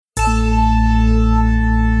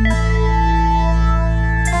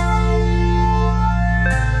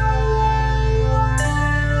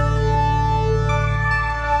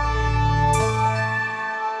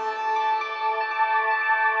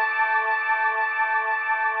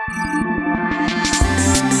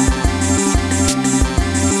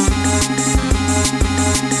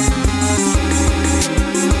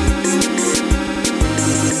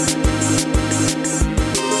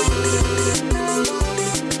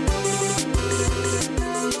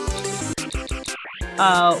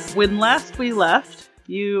When last we left,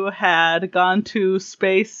 you had gone to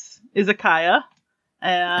Space Izakaya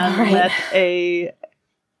and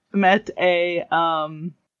met a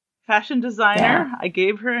fashion designer. Yeah. I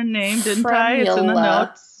gave her a name, didn't I? It's in the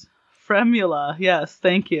notes. Fremula. Yes,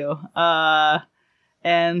 thank you.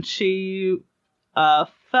 And she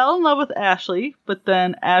fell in love with Ashley, but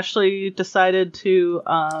then Ashley decided to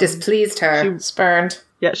displeased her. Spurned.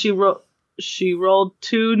 Yeah, she rolled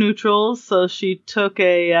 2 neutrals, so she took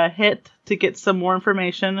a hit to get some more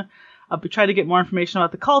information. Try to get more information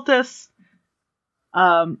about the cultists.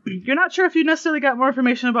 You're not sure if you necessarily got more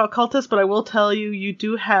information about cultists, but I will tell you, you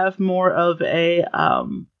do have more of a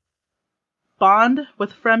bond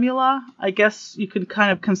with Fremula. I guess you could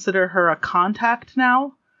kind of consider her a contact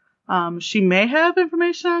now. She may have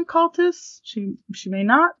information on cultists. She may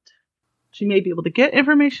not. She may be able to get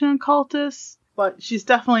information on cultists. But she's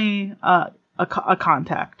definitely a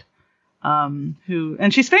contact. And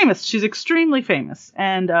she's famous. She's extremely famous.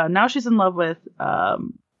 And now she's in love with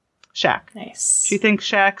Shaq. Nice. She thinks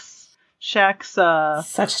Shaq's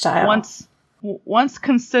such style. Once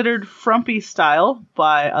considered frumpy style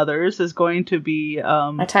by others is going to be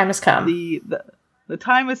my time has come. The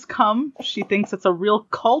time has come. She thinks it's a real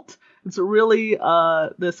cult. It's really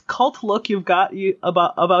this cult look you've got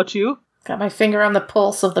about you. Got my finger on the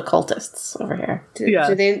pulse of the cultists over here. Do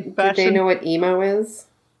they know what emo is?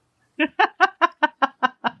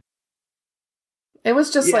 It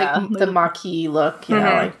was just like the Maquis look, you know,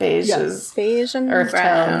 like beiges, beige and earth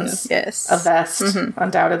brown. tones. Yes, a vest,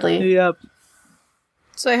 undoubtedly. Yep.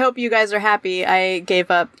 So I hope you guys are happy. I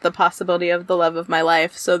gave up the possibility of the love of my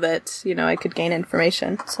life so that I could gain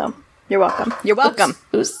information. So you're welcome. You're welcome.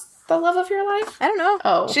 Who's the love of your life? I don't know.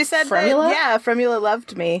 Oh, she said Fremula? Fremula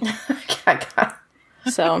loved me.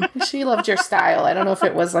 So she loved your style. I don't know if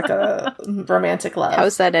it was like a romantic love. How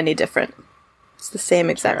is that any different? It's the same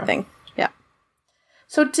exact thing. Yeah.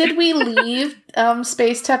 So did we leave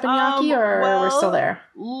Space Teppanyaki or we're still there?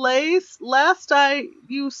 Last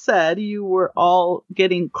you said you were all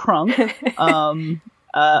getting crunk.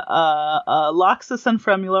 Loxus and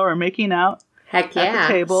Fremula are making out. Heck yeah. At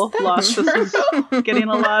the table. Loxus is getting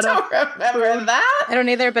a lot of... I don't remember that. I don't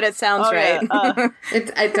either, but it sounds right. Yeah.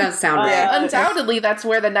 It does sound right. Undoubtedly, that's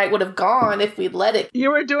where the night would have gone if we'd let it.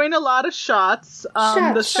 You were doing a lot of shots.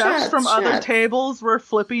 The chefs from other tables were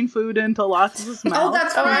flipping food into Loxus's mouth. Oh,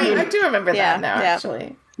 that's right. I do remember that now,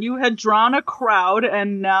 actually. You had drawn a crowd,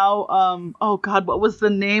 and now, oh god, what was the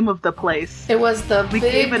name of the place? It was the we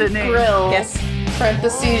Big gave it a name. Grill,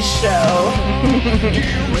 parentheses, show.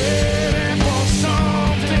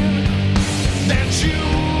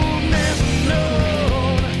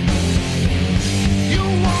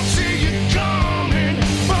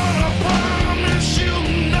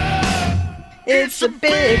 It's a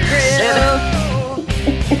big grill.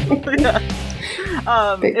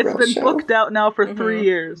 It's been booked out now for 3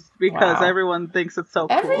 years because everyone thinks it's so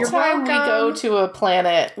cool. Every time we go to a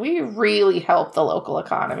planet, we really help the local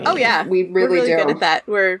economy. Oh yeah, we're really good at that.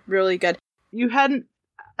 We're really good. You hadn't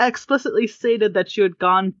explicitly stated that you had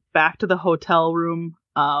gone back to the hotel room,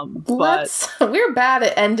 but we're bad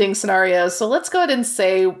at ending scenarios, so let's go ahead and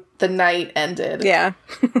say the night ended. Yeah.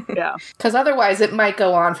 Yeah. Because otherwise it might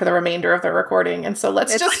go on for the remainder of the recording, and so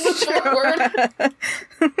let's just move forward.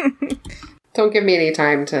 Don't give me any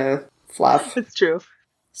time to fluff. It's true.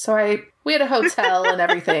 So we had a hotel and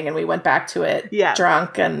everything, and we went back to it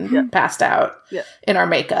drunk and passed out in our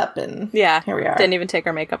makeup, and here we are. Didn't even take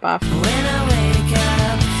our makeup off. When I wake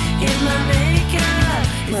up in my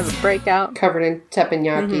makeup, we have a breakout. Covered in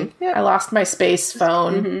teppanyaki. Mm-hmm. Yep. I lost my space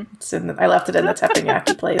phone. I left it in the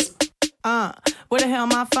teppanyaki place. Where the hell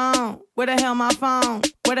my phone? Where the hell my phone?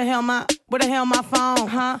 Where the hell my phone?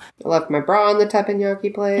 Huh? I left my bra in the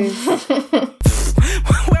teppanyaki place.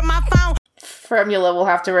 Where my phone? Fremula will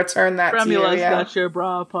have to return that to you. Fremula's got your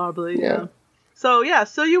bra, probably. Yeah. So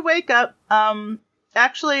you wake up.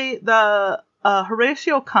 Actually, the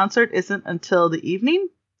Horatio concert isn't until the evening,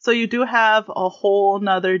 so you do have a whole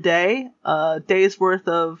nother day, day's worth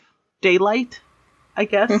of daylight, I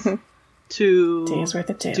guess. To days worth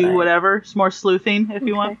of daylight. Do whatever, some more sleuthing if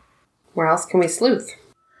you want. Where else can we sleuth?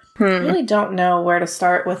 I really don't know where to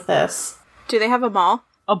start with this. Do they have a mall?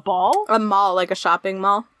 A ball? A mall, like a shopping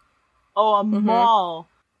mall. Oh, a mall.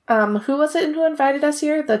 Who was it who invited us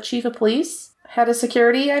here? The chief of police? Head of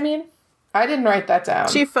security, I mean? I didn't write that down.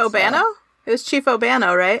 Chief Fobano? It was Chief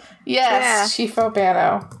O'Bano, right? Yes, Chief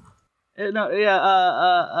O'Bano.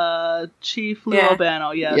 Chief Lou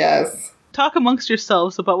O'Bano, yes. Yes. Talk amongst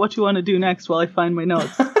yourselves about what you want to do next while I find my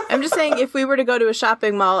notes. I'm just saying, if we were to go to a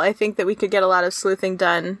shopping mall, I think that we could get a lot of sleuthing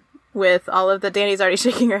done with all of the... Danny's already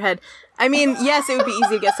shaking her head. I mean, yes, it would be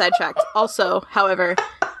easy to get sidetracked. Also, however...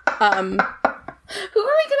 Who are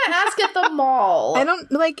we going to ask at the mall? I don't,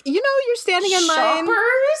 you're standing in line.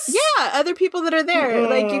 Shoppers? Yeah, other people that are there.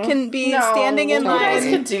 Like, you can be standing in line. You guys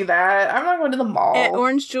can do that. I'm not going to the mall. At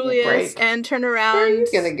Orange Julius and turn around. Where are you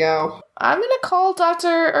going to go? I'm going to call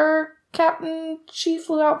Captain Chief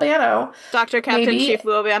Lou Albano. Dr. Captain Chief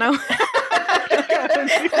Lou Albano.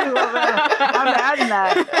 I'm adding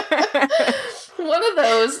that. One of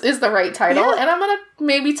those is the right title, and I'm going to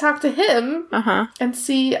maybe talk to him and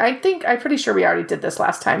see. I'm pretty sure we already did this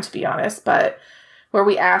last time, to be honest, but where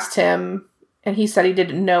we asked him, and he said he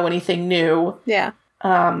didn't know anything new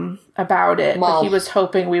about it, but he was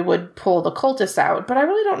hoping we would pull the cultists out, but I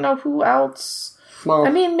really don't know who else. I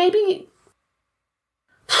mean, maybe...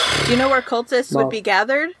 Do you know where cultists would be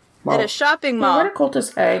gathered? At a shopping mall. Where do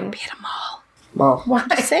cultists hang? Be at a mall. Why? I'm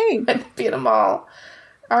just saying. Be at a mall.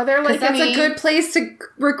 Are there that's a good place to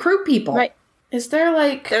recruit people. Right. Is there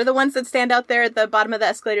They're the ones that stand out there at the bottom of the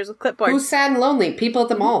escalators with clipboards. Who's sad and lonely? People at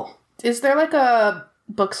the mall. Is there a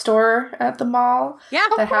bookstore at the mall? Yeah,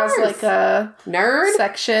 that has a nerd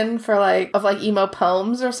section for of emo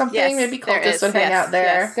poems or something. Yes, maybe cultists would hang out there.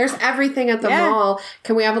 Yes. There's everything at the mall.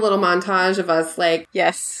 Can we have a little montage of us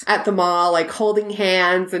at the mall, holding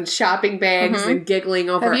hands and shopping bags and giggling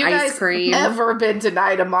over ice cream? Have you guys ever been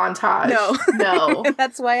denied a montage? No.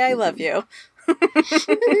 That's why I love you.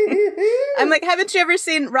 I'm like, haven't you ever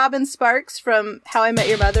seen Robin Sparks from How I Met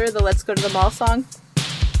Your Mother, the Let's Go to the Mall song?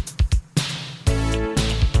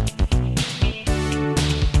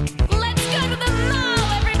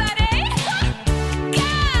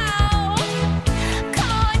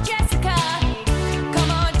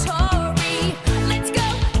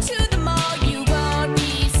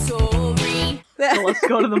 Let's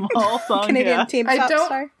go to the mall song. Canadian Team Pop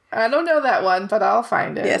Star. I don't know that one, but I'll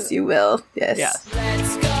find it. Yes, you will. Yes.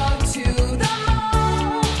 Let's go to the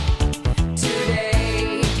mall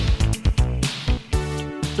today.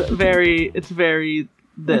 It's very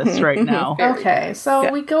this right now. Okay, so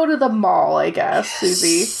we go to the mall, I guess,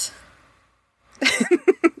 Susie.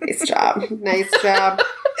 Nice job. Nice job.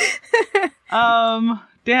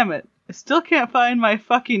 Damn it. I still can't find my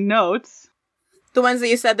fucking notes. The ones that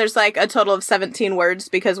you said there's a total of 17 words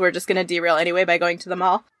because we're just going to derail anyway by going to the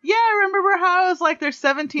mall? Yeah, remember how I was there's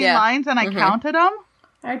 17 lines and I counted them?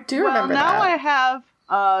 I do remember that. Well, now I have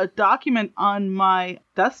a document on my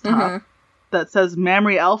desktop that says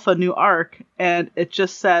Memory Alpha New Arc, and it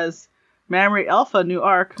just says Memory Alpha New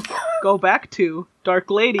Arc, go back to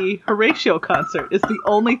Dark Lady Horatio concert. It's the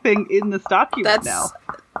only thing in this document now.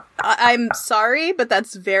 I'm sorry, but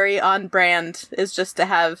that's very on brand, is just to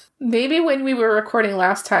have... Maybe when we were recording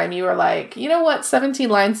last time, you were like, you know what, 17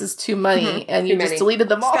 lines is too many, and you just deleted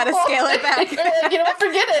them all. Just gotta scale it back. You know what,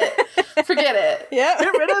 forget it. Forget it. Yeah.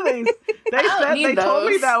 Get rid of these. They told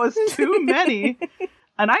me that was too many,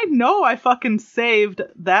 and I know I fucking saved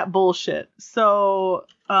that bullshit. So,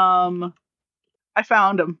 I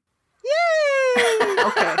found them. Yay!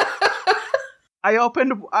 Okay. I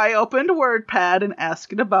opened WordPad and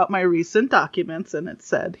asked it about my recent documents, and it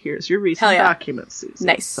said, "Here's your recent documents, Susan."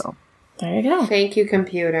 Nice. So there you go. Thank you,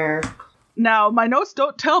 computer. Now my notes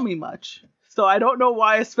don't tell me much, so I don't know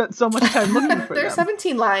why I spent so much time looking for them. There's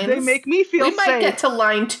 17 lines. They make me feel safe. We might get to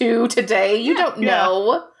line 2 today. You don't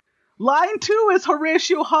know. Line 2 is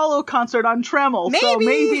Horatio Hollow concert on Tremel, so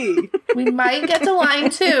maybe we might get to line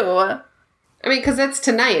 2. I mean, because it's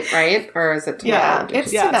tonight, right? Or is it tomorrow? Yeah, it's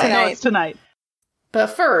tonight. No, it's tonight. But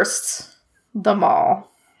first, the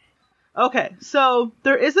mall. Okay, so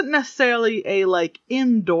there isn't necessarily a,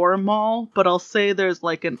 indoor mall, but I'll say there's,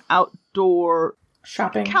 an outdoor...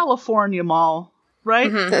 shopping. California mall, right?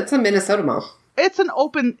 That's a Minnesota mall. It's an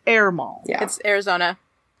open air mall. Yeah. It's Arizona.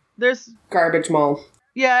 There's... garbage mall.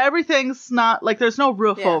 Yeah, everything's not... there's no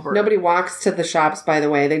roof over it. Nobody walks to the shops, by the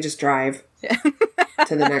way. They just drive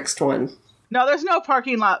to the next one. No, there's no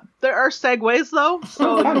parking lot. There are segways, though,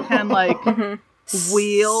 so you can,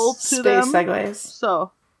 wheel to them. Space segways.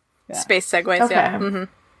 So, Space segways, okay.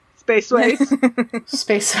 Spaceways.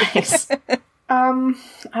 Spaceways. I don't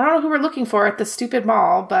know who we're looking for at the stupid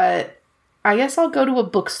mall, but I guess I'll go to a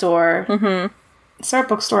bookstore. Is there a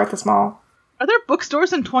bookstore at this mall? Are there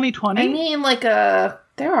bookstores in 2020? I mean,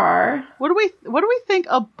 there are. What do we think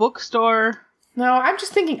a bookstore... No, I'm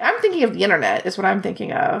thinking of the internet is what I'm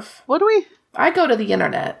thinking of. I go to the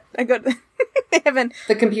internet. They haven't.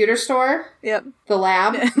 The computer store? Yep. The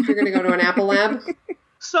lab? You're going to go to an Apple lab?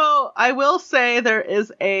 So I will say there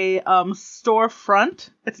is a storefront.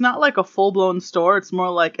 It's not like a full-blown store. It's more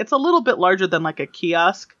like, it's a little bit larger than like a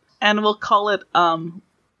kiosk. And we'll call it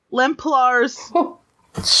Lemplars. Oh,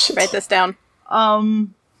 write this down.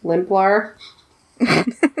 Lemplar?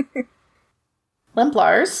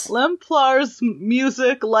 Lemplars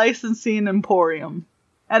Music Licensing Emporium.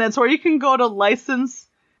 And it's where you can go to license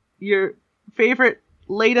your favorite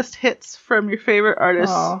latest hits from your favorite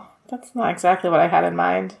artists. Oh, that's not exactly what I had in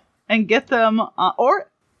mind. And get them,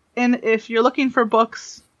 and if you're looking for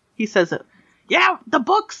books, he says it. Yeah, the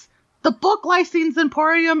book licensing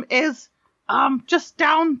emporium is just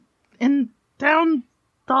down the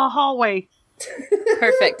hallway.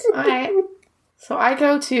 Perfect. All right. So I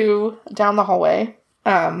go to down the hallway,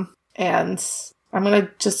 and I'm gonna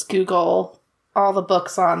just Google all the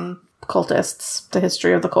books on cultists, the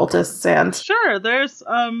history of the cultists, and sure, there's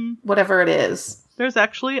whatever it is. There's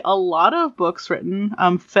actually a lot of books written,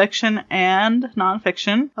 fiction and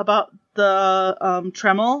nonfiction, about the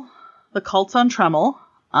Tremel, the cults on Tremel.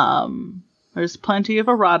 There's plenty of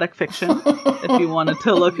erotic fiction if you wanted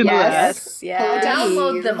to look into that. Yes.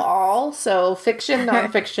 Download them all. So fiction,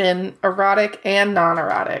 nonfiction, erotic, and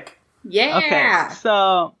non-erotic. Yeah. Okay,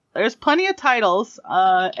 so there's plenty of titles,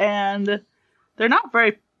 and they're not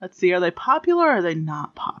very. Let's see, are they popular or are they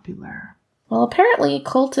not popular? Well, apparently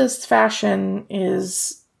cultist fashion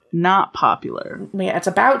is not popular. I mean, it's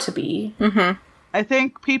about to be. Mm-hmm. I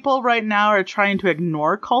think people right now are trying to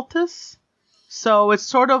ignore cultists. So it's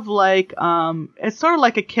sort of like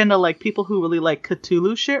akin to like people who really like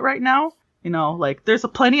Cthulhu shit right now. You know, like there's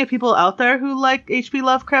plenty of people out there who like H.P.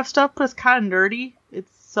 Lovecraft stuff, but it's kind of nerdy.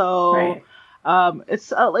 It's so right.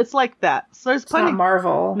 It's like that. So there's plenty. It's not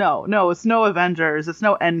Marvel. No, it's no Avengers. It's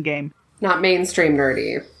no Endgame. Not mainstream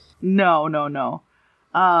nerdy. No.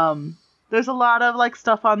 There's a lot of like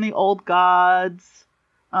stuff on the old gods.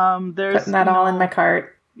 There's putting that all in my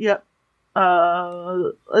cart. Yep.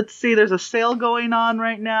 Let's see. There's a sale going on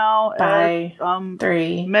right now Buy at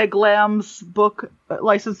 3. Meg Lamb's book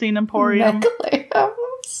licensing emporium. Meg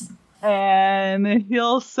Lamb's. And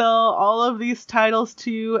he'll sell all of these titles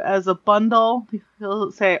to you as a bundle.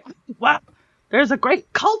 He'll say, "Wow, there's a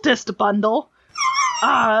great cultist bundle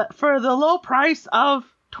for the low price of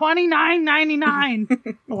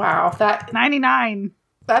 $29.99." Wow, that 99.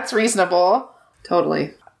 That's reasonable.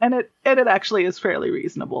 Totally. And it actually is fairly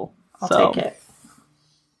reasonable. I'll take it.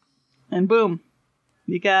 And boom,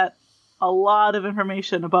 you got a lot of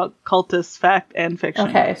information about cultists, fact and fiction.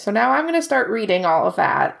 Okay, so now I'm going to start reading all of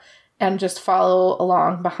that and just follow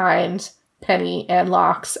along behind Penny and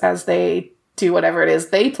Lox as they do whatever it is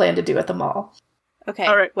they plan to do at the mall. Okay,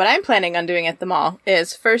 all right. What I'm planning on doing at the mall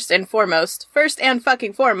is first and foremost,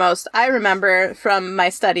 I remember from my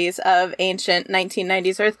studies of ancient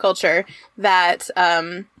 1990s Earth culture that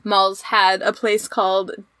malls had a place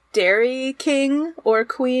called Dairy King or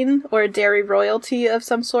Queen or Dairy Royalty of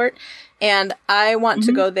some sort, and I want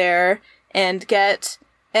to go there and get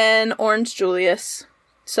an Orange Julius.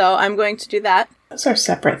 So I'm going to do that. Those are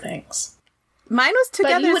separate things. Mine was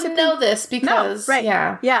together. But you wouldn't know this because... No, right.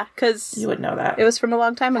 Yeah, because... You would know that. It was from a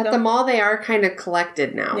long time ago. At the mall, they are kind of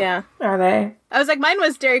collected now. Yeah. Are they? I was like, mine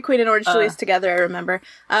was Dairy Queen and Orange Julius together, I remember.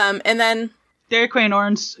 And then... Dairy Queen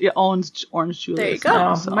owns Orange Julius. There you go.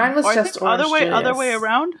 No, So. mine was just Orange Julius. Other way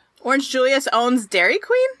around? Orange Julius owns Dairy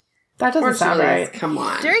Queen? That doesn't Orange sound Julius, right. come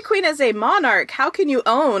on. Dairy Queen is a monarch. How can you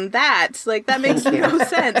own that? Like, that makes no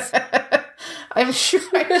sense. I'm sure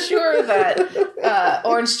that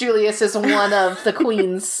Orange Julius is one of the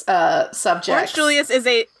Queen's subjects. Orange Julius is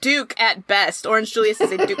a duke at best. Orange Julius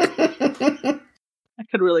is a duke. I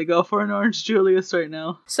could really go for an Orange Julius right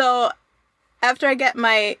now. So, after I get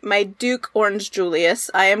my Duke Orange Julius,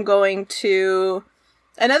 I am going to...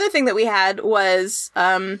 Another thing that we had was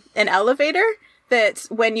an elevator that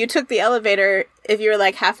when you took the elevator, if you were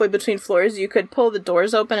like halfway between floors, you could pull the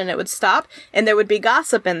doors open and it would stop, and there would be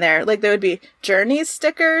gossip in there. Like, there would be Journeys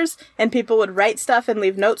stickers, and people would write stuff and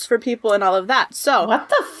leave notes for people and all of that. So... What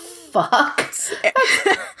the fuck? That's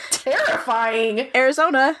terrifying.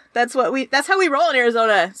 Arizona. That's how we roll in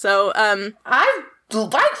Arizona. So, I grew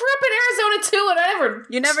up in Arizona too, and I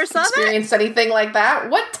never saw experienced anything like that.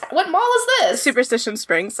 What mall is this? Superstition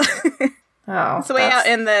Springs. Oh, it's way out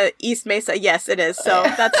in the East Mesa. Yes, it is. So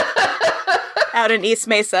that's out in East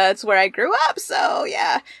Mesa. It's where I grew up. So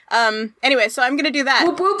yeah. Anyway, so I'm gonna do that.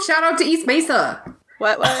 Whoop whoop! Shout out to East Mesa.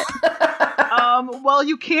 What? Well,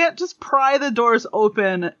 you can't just pry the doors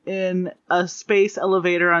open in a space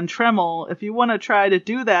elevator on Tremel. If you want to try to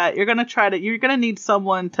do that, you're gonna need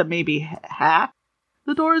someone to maybe hack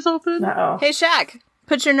the doors open. Uh-oh. Hey, Shaq,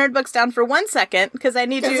 put your nerd books down for 1 second, because I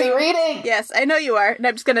need you... Is he reading? Yes, I know you are. And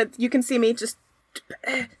I'm just gonna... You can see me just...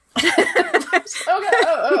 Okay.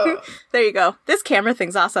 Oh. There you go. This camera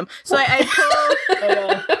thing's awesome. So I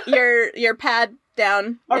pull your pad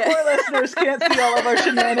down. Our poor listeners can't see all of our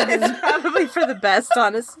shenanigans. It's probably for the best,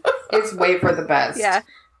 honestly. It's way for the best. Yeah.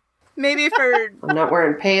 Maybe for I'm not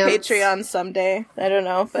wearing pants. Patreon someday. I don't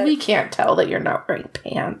know. But We can't tell that you're not wearing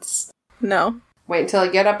pants. no. Wait until I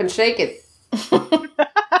get up and shake it.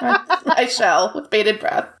 I shall, with bated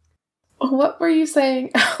breath. What were you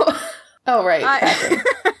saying? Oh, right.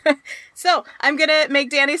 So, I'm gonna make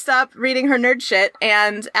Danny stop reading her nerd shit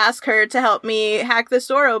and ask her to help me hack this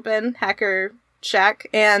door open. Hacker Shack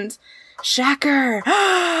and Shacker.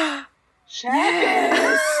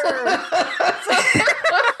 Shacker!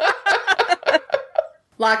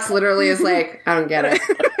 Lox literally is like, I don't get it.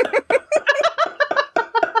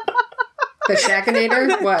 The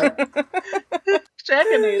Shackinator? What?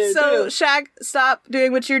 Shackinator, So, too. Shaq, stop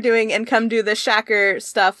doing what you're doing and come do the Shacker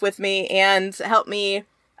stuff with me and help me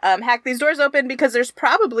hack these doors open, because there's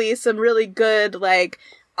probably some really good, like,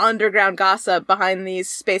 underground gossip behind these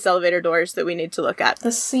space elevator doors that we need to look at.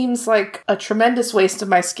 This seems like a tremendous waste of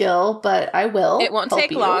my skill, but I will. It won't help take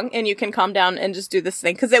you. long, and you can calm down and just do this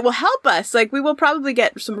thing, because it will help us. Like, we will probably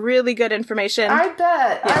get some really good information. I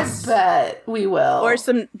bet. Yes. I bet we will. Or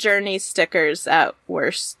some Journey stickers at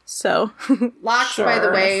worst. So, Lox, by the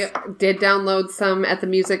Sure. way, did download some at the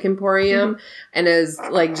Music Emporium and is,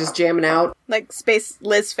 like, just jamming out. like Space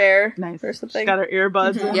Liz Fair Nice. or something. She's got her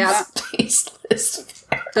earbuds in. Yeah. Space list.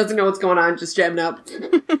 Doesn't know what's going on, just jamming out.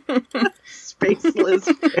 Space Liz.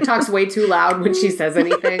 Talks way too loud when she says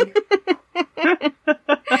anything.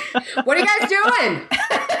 What are you guys doing?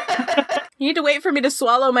 You need to wait for me to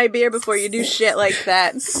swallow my beer before you do shit like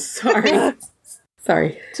that.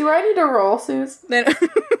 Sorry. Do I need to roll, Suze? Then,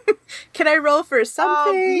 can I roll for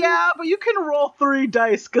something? Yeah, but you can roll 3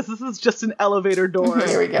 dice, because this is just an elevator door.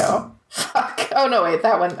 Here we go. Fuck. Oh, no, wait.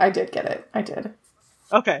 That one. I did get it. I did.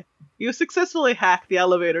 Okay. You successfully hack the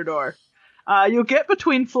elevator door. You get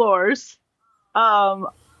between floors. I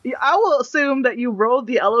will assume that you rode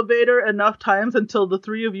the elevator enough times until the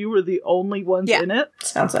 3 of you were the only ones in it.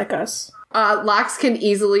 Sounds like us. Lox can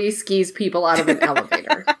easily skis people out of an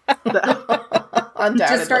elevator.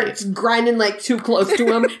 Undoubtedly. Just start grinding like too close to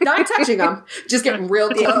him. Not touching him. Just getting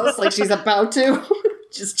real close like she's about to.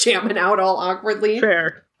 Just jamming out all awkwardly.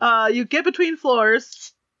 Fair. You get between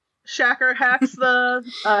floors. Shacker hacks the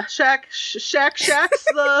shacks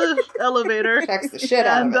the elevator. Shacks the shit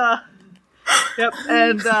out of it. Yep,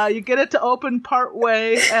 and you get it to open part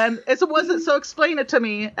way, and so explain it to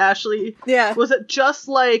me, Ashley. Yeah. Was it just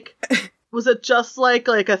like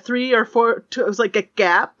a 3 or 4? It was like a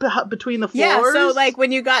gap between the floors. Yeah, so like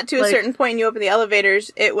when you got to a certain point and you opened the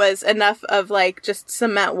elevators, it was enough of like just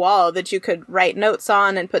cement wall that you could write notes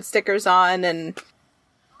on and put stickers on, and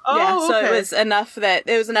so okay. it was enough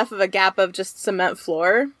of a gap of just cement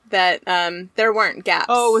floor that there weren't gaps.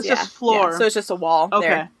 Oh, it was just floor. Yeah, so it's just a wall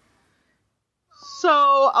there.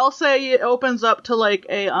 So I'll say it opens up to like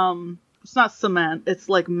a it's not cement, it's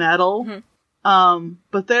like metal. Mm-hmm.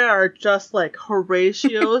 But there are just like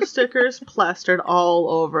Horatio stickers plastered all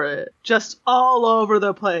over it. Just all over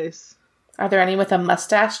the place. Are there any with a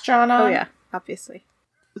mustache drawn on? Oh yeah, obviously.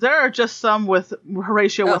 There are just some with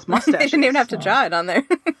Horatio with mustaches. They didn't even have to draw it on there.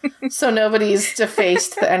 So nobody's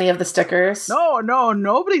defaced any of the stickers? No,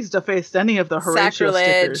 nobody's defaced any of the Horatio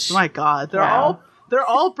stickers. My God, they're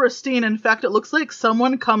all pristine. In fact, it looks like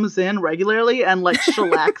someone comes in regularly and like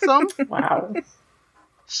shellacks them. Wow.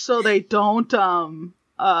 So they don't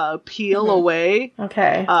peel away.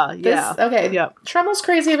 Okay. Yeah. Okay. Yep. Trummel's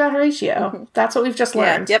crazy about Horatio. Mm-hmm. That's what we've just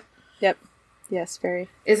learned. Yep. Yes, very.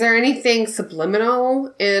 Is there anything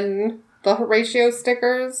subliminal in the Horatio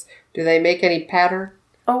stickers? Do they make any pattern?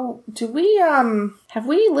 Oh, do we, have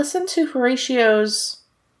we listened to Horatio's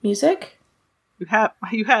music? You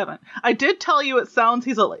haven't. I did tell you he sounds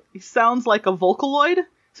like a Vocaloid,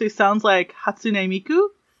 so he sounds like Hatsune Miku.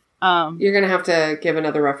 You're gonna have to give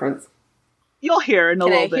another reference. You'll hear it in a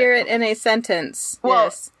little bit. Can I hear it in a sentence? Well,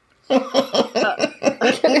 yes. I'm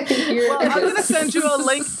gonna send you a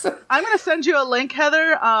link. I'm gonna send you a link,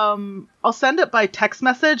 Heather. I'll send it by text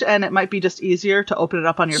message, and it might be just easier to open it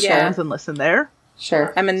up on your phones and listen there.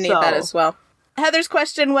 Sure. I'm gonna need that as well. Heather's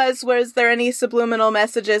question was there any subliminal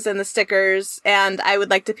messages in the stickers? And I would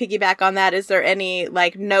like to piggyback on that. Is there any,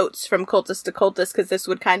 like, notes from cultist to cultist? Because this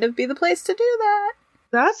would kind of be the place to do that.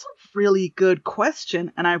 That's a really good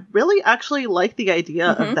question, and I really actually like the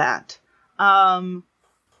idea of that.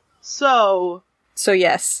 So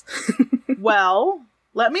yes. Well,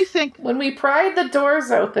 Let me think. When we pried the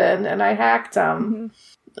doors open and I hacked them,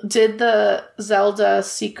 did the Zelda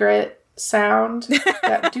secret sound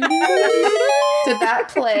that did that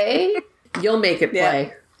play? You'll make it play.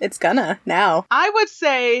 Yeah, it's gonna now. I would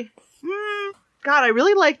say, God, I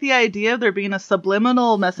really like the idea of there being a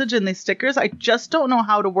subliminal message in these stickers. I just don't know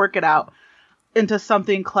how to work it out into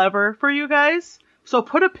something clever for you guys. So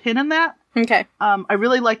put a pin in that. Okay. I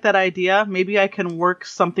really like that idea. Maybe I can work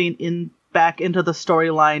something back into the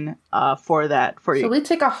storyline for you. So we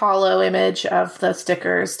take a hollow image of the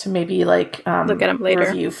stickers to maybe look at them later,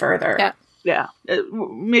 review further. Yeah.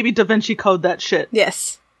 Maybe Da Vinci Code that shit.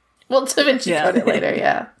 Yes. Well, Da Vinci Code it later.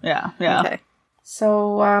 Yeah. Yeah. Okay.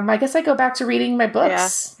 So I guess I go back to reading my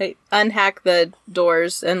books. Yeah. Unhack the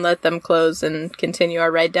doors and let them close and continue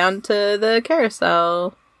our ride down to the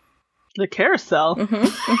carousel. The carousel?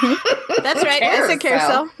 That's right. I said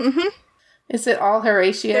carousel. Is it all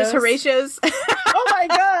Horatios? There's Horatios. Oh my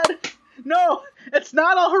god! No, it's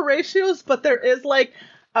not all Horatios, but there is like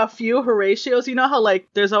a few Horatios. You know how like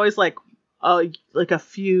there's always like a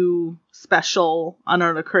few special on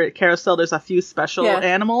a carousel. There's a few special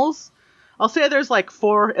animals. I'll say there's like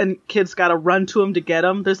 4, and kids gotta run to them to get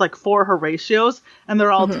them. There's like 4 Horatios, and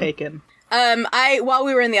they're all taken. While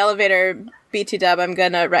we were in the elevator, BT Dub, I'm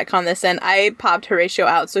gonna retcon this, and I popped Horatio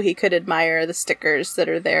out so he could admire the stickers that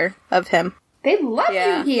are there of him. They love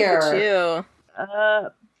you here. Look at you.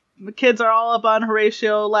 The kids are all up on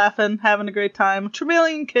Horatio, laughing, having a great time.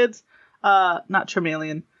 Tremelian kids, not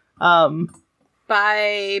Tremelian. Biblasian.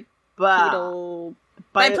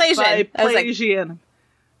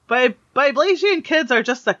 Biblasian kids are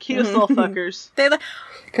just the cutest little fuckers.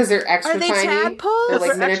 Because they're extra tiny. Are they tadpoles? They're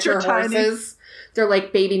like miniature horses. They're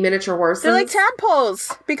like baby miniature horses. They're like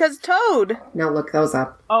tadpoles because Toad. Now look those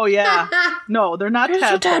up. Oh yeah. No, they're not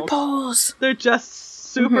tadpoles. Tadpoles. They're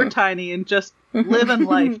just super tiny and just living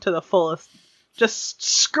life to the fullest. Just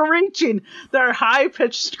screeching. Their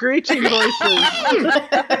high-pitched screeching voices. But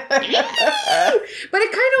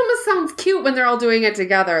it kind of almost sounds cute when they're all doing it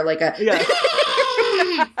together. Like a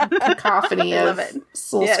cacophony of little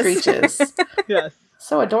screeches. Yes.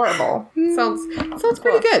 So adorable. Sounds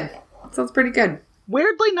pretty good. Sounds pretty good.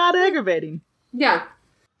 Weirdly not aggravating. Yeah.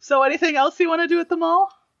 So anything else you want to do at the mall?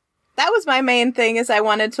 That was my main thing, is I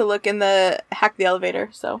wanted to look in hack the elevator,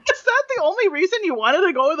 so. Is that the only reason you wanted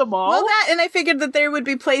to go to the mall? Well, that, and I figured that there would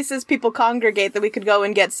be places people congregate that we could go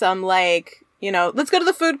and get some, like, let's go to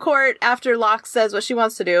the food court after Locke says what she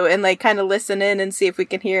wants to do, and, like, kind of listen in and see if we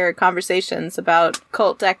can hear conversations about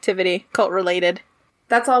cult activity, cult-related.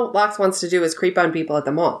 That's all Locke wants to do is creep on people at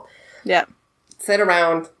the mall. Yeah. Sit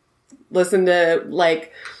around, listen to,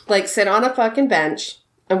 like sit on a fucking bench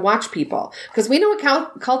and watch people. Because we know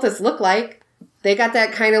what cultists look like. They got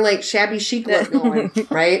that kind of, like, shabby chic look going,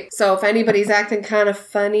 right? So if anybody's acting kind of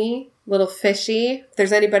funny, little fishy, if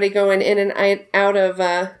there's anybody going in and out of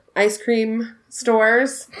ice cream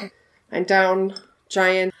stores and down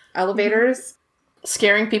giant elevators,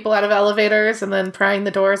 scaring people out of elevators and then prying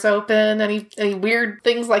the doors open, any weird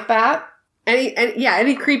things like that.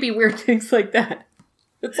 Any creepy weird things like that.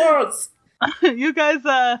 It's ours. You guys,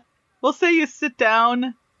 we'll say you sit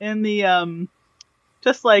down in the,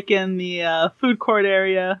 just like in the food court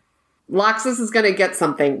area. Loxus is going to get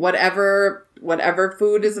something. Whatever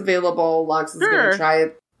food is available, Loxus is going to try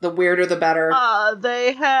it. The weirder, the better.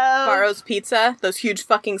 They have... Barrow's Pizza. Those huge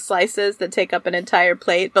fucking slices that take up an entire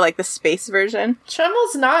plate, but like the space version.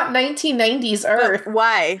 Tremel's not 1990s Earth. But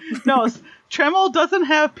why? No, Tremel doesn't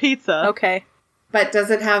have pizza. Okay. But does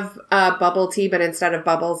it have bubble tea, but instead of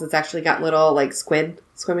bubbles, it's actually got little, like, squid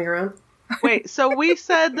swimming around? Wait, so we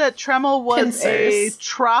said that Tremel was a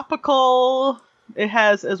tropical... It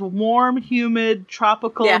has a warm, humid,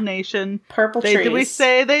 tropical nation. Purple trees. Did we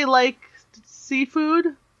say they like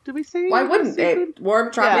seafood? Did we say? Why wouldn't it?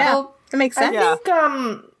 Warm, tropical? Yeah, that makes sense. I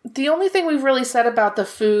think the only thing we've really said about the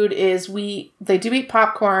food is they do eat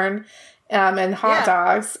popcorn and hot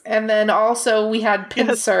dogs. And then also we had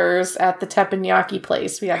pincers at the teppanyaki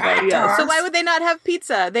place. We had like dogs. So why would they not have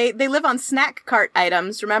pizza? They live on snack cart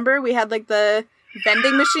items, remember? We had like the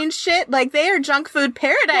vending machine shit. Like they are junk food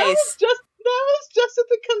paradise. That was just at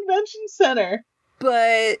the convention center.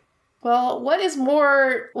 But... Well, what is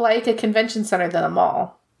more like a convention center than a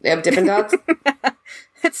mall? They have Dippin' Dots?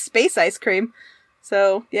 It's space ice cream.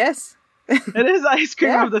 So, yes. It is ice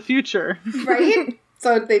cream of the future. Right?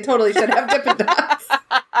 So they totally should have Dippin' Dots.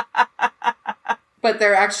 But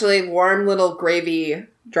they're actually warm little gravy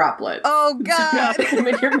droplets. Oh, God. Put them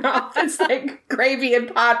in your mouth. It's like gravy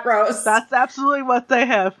and pot roast. That's absolutely what they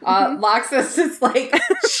have. Loxus is like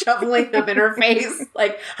shoveling them in her face.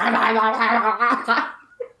 Like,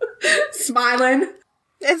 smiling.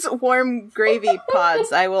 It's warm gravy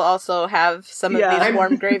pods. I will also have some of these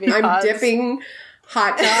warm gravy pods. I'm dipping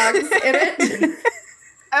hot dogs in it.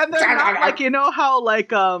 And they're not like, you know how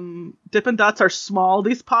like Dippin' Dots are small?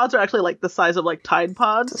 These pods are actually like the size of like Tide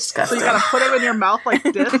Pods. Disgusting. So you gotta put them in your mouth like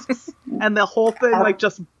discs, and the whole thing like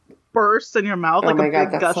just bursts in your mouth like a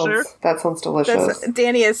big gusher. That sounds delicious.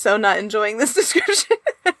 Danny is so not enjoying this description.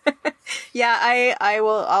 Yeah, I'll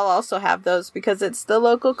also have those because it's the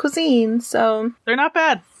local cuisine, so they're not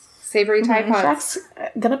bad. Savory Tide Pods.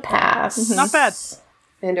 Gonna pass. Not bad.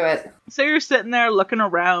 Into it. So you're sitting there looking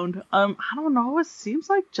around. I don't know. It seems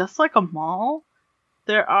like just like a mall.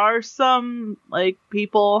 There are some like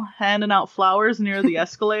people handing out flowers near the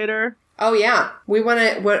escalator. Oh yeah, we want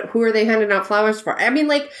to. Who are they handing out flowers for? I mean,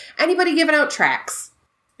 like anybody giving out tracts.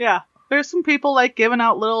 Yeah, there's some people like giving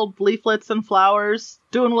out little leaflets and flowers,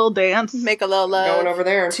 doing a little dance, make a little love. Going over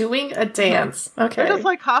there, doing a dance. Okay, they're just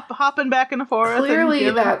like hopping back and forth. Clearly,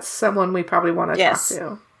 and that's someone we probably want to talk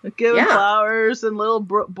to. Giving flowers and little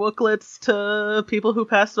booklets to people who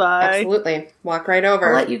pass by. Absolutely. Walk right over.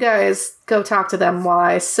 I'll let you guys go talk to them while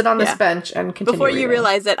I sit on this bench and continue Before reading. You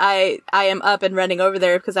realize that I am up and running over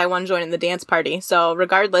there because I want to join in the dance party. So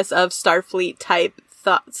regardless of Starfleet type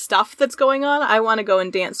stuff that's going on, I want to go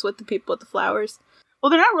and dance with the people with the flowers. Well,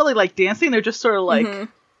 they're not really like dancing. They're just sort of like,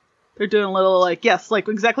 they're doing a little like, like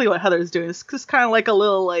exactly what Heather's doing. It's just kind of like a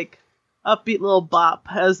little like upbeat little bop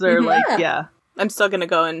as they're I'm still gonna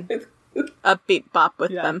go and upbeat bop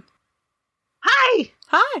with them. Hi!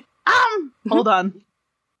 Hold on.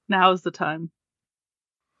 Now is the time.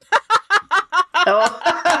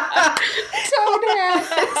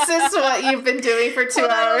 Is this what you've been doing for 2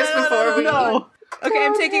 hours before we... No. Okay,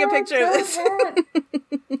 I'm taking a picture of this.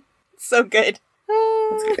 So good.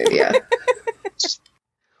 That's a good idea.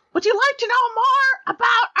 Would you like to know more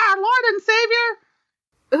about our Lord and Savior?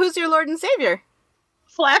 Who's your Lord and Savior?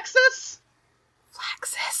 Flaxus?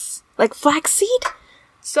 Flaxus. Like flaxseed?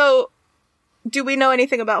 So, do we know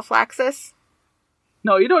anything about Flaxus?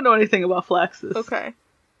 No, you don't know anything about Flaxus. Okay.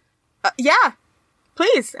 Yeah.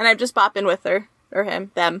 Please. And I'm just bopping with her. Or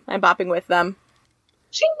him. Them. I'm bopping with them.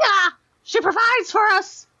 She provides for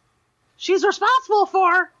us. She's responsible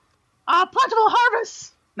for a plentiful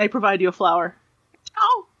harvest. They provide you a flower.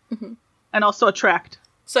 Oh. Mm-hmm. And also a tract.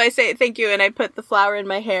 So I say thank you, and I put the flower in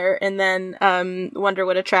my hair, and then wonder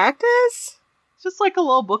what a tract is? Just like a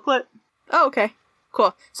little booklet. Oh, okay.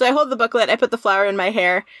 Cool. So I hold the booklet, I put the flower in my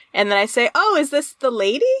hair, and then I say, oh, is this the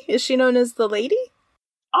lady? Is she known as the lady?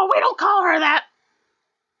 Oh, we don't call her that.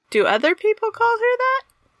 Do other people call her that?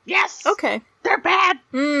 Yes. Okay. They're bad.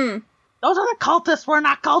 Hmm. Those are the cultists. We're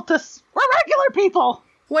not cultists. We're regular people.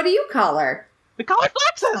 What do you call her? We call her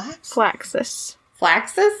Flaxus. Flaxus.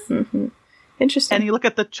 Flaxus? Mm-hmm. Interesting. And you look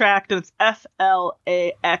at the tract, and it's Flaxis.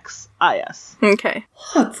 Okay.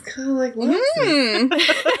 Oh, it's kind of like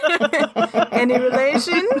Any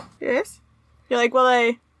relation? Yes. You're like,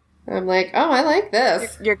 well, I'm like, oh, I like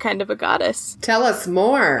this. You're kind of a goddess. Tell us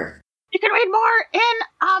more. You can read more in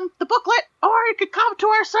the booklet, or you could come to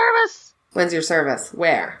our service. When's your service?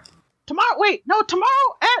 Where? Tomorrow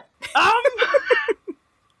at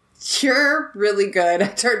You're really good. I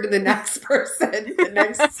turn to the next person. The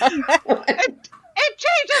next one. It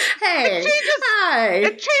changes. Hey. It changes. Hi.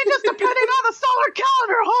 It changes depending on the solar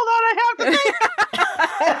calendar. Hold on, I have to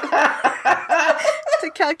think.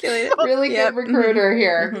 To calculate it. Really good recruiter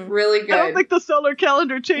here. Mm-hmm. Really good. I don't think the solar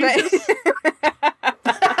calendar changes.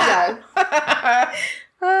 Yeah.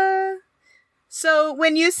 So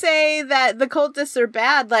when you say that the cultists are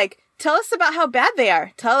bad, like, tell us about how bad they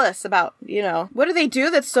are. Tell us about, what do they do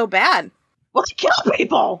that's so bad? Well, they kill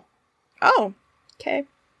people. Oh, okay.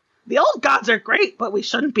 The old gods are great, but we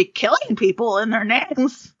shouldn't be killing people in their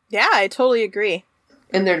names. Yeah, I totally agree.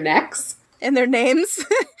 In their necks? In their names?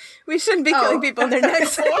 We shouldn't be killing people in their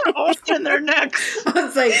necks. Or in their necks. I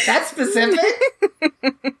was like, that's specific?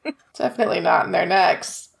 Definitely not in their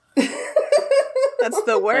necks. That's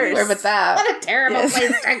the worst. Where with that? What a terrible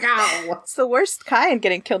place to go. It's the worst kind,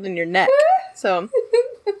 getting killed in your neck. So,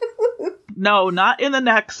 no, not in the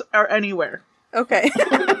necks or anywhere. Okay.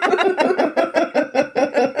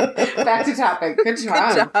 Back to topic. Good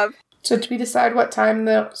job. Good job. So did we decide what time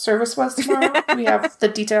the service was tomorrow? We have the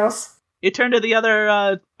details. You turned to the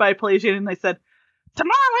other Biplasian and they said,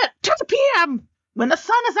 tomorrow at 2 p.m. when the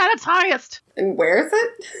sun is at its highest. And where is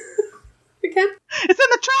it? Again? It's in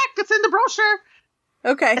the tract. It's in the brochure.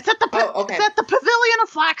 Okay. It's at the It's at the Pavilion of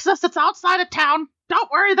Flaxus. It's outside of town. Don't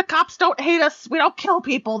worry, the cops don't hate us. We don't kill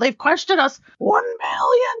people. They've questioned us 1,000,000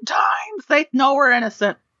 times. They know we're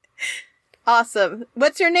innocent. Awesome.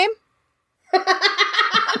 What's your name?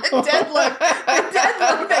 The dead look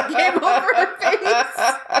that came over her face.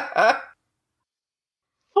 Flower!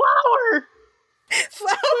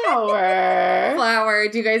 Flower.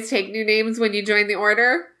 Do you guys take new names when you join the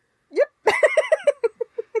order? Yep.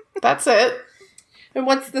 That's it. And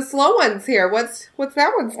what's the slow ones here? What's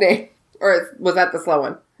that one's name? Or was that the slow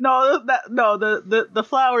one? No, the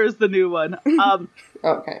flower is the new one.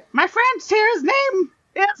 Okay. My friend Sarah's name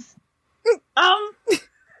is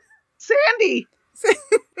Sandy.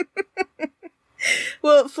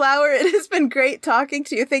 Well, Flower, it has been great talking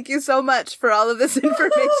to you. Thank you so much for all of this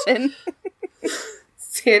information.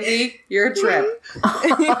 Sandy, you're a trip.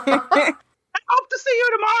 I hope to see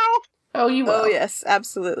you tomorrow. Oh, you will. Oh, yes,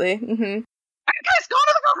 absolutely. Mm-hmm. Are you guys going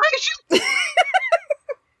to the Horatio?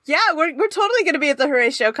 Yeah, we're totally going to be at the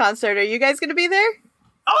Horatio concert. Are you guys going to be there?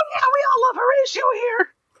 Oh, yeah, we all love Horatio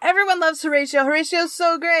here. Everyone loves Horatio. Horatio's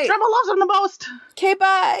so great. Tremble loves him the most. Okay,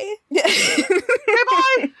 bye. Okay,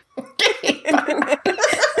 bye. Okay, bye.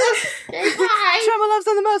 Tremble loves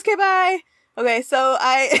him the most. Okay, bye. Okay, so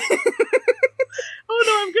Oh,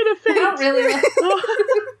 no, I'm going to faint. I don't really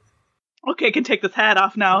Okay, I can take this hat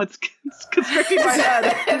off now. It's constricting my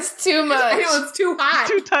head. It's too much. I know, it's too hot.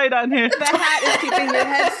 Too tight on here. the hat is keeping your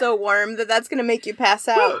head so warm that's going to make you pass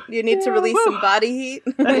out. You need to release some body heat.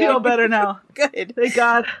 I feel better now. Good. Thank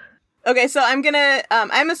God. Okay, so I'm gonna,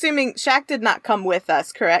 I'm assuming Shaq did not come with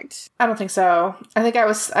us, correct? I don't think so. I think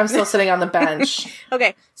I'm still sitting on the bench.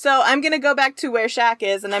 Okay, so I'm gonna go back to where Shaq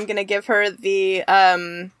is, and I'm gonna give her the,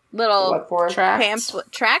 little What for?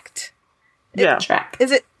 pamphlet, tract? Yeah. Track.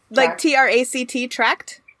 Is it, like, Tract. TRACT,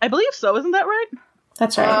 tract? I believe so. Isn't that right?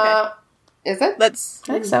 That's right. Is it? I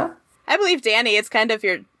think so. I believe Danny, it's kind of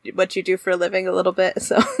what you do for a living a little bit,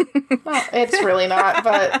 so. Well, it's really not,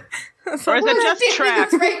 but... Or is it just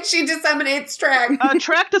tract? That's right. She disseminates tract.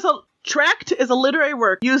 Tract is a literary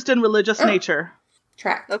work used in religious nature.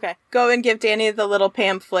 Tract. Okay, go and give Danny the little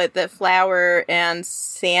pamphlet that Flower and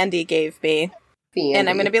Sandy gave me. And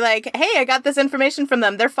I'm going to be like, hey, I got this information from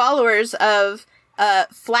them. They're followers of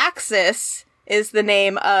Flaxus is the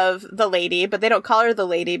name of the lady, but they don't call her the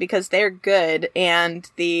lady because they're good. And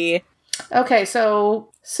the... Okay, so,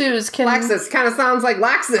 Suze, can... Laxus. Kind of sounds like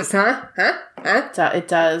Laxus, huh? Huh? It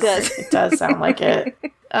does. It does sound like it.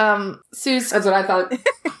 Suze... That's what I thought.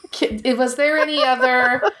 Was there any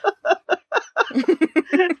other...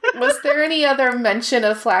 Was there any other mention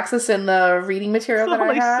of Flaxus in the reading material that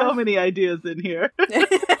I have? So many ideas in here.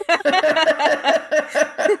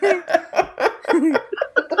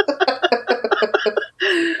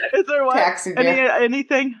 Is there what?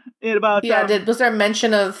 Anything about? Yeah, was there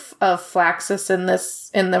mention of Flaxus in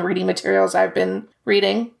the reading materials I've been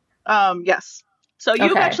reading? Yes. So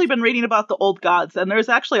you've actually been reading about the old gods, and there's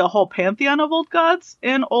actually a whole pantheon of old gods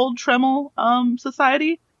in Old Tremel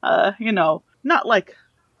society. Not like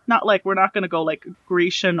we're not going to go like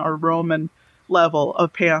Grecian or Roman level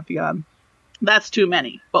of pantheon. That's too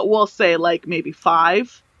many. But we'll say like maybe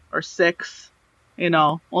 5 or 6.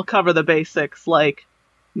 We'll cover the basics like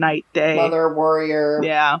night, day, Mother, warrior.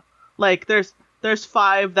 Yeah, like there's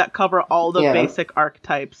 5 that cover all the basic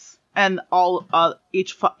archetypes, and all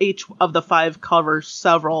each of the 5 covers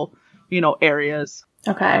several areas.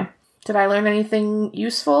 Okay. Did I learn anything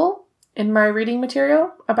useful in my reading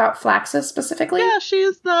material about Flaxus specifically? Yeah,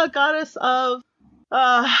 she's the goddess of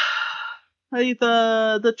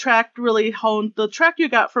the tract really honed the tract you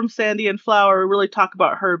got from Sandy and Flower really talk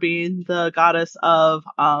about her being the goddess of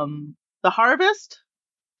the harvest,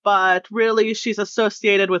 but really she's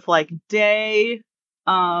associated with like day,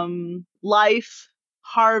 life,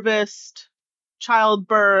 harvest,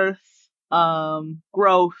 childbirth,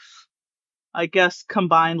 growth, I guess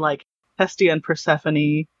combined like Hestia and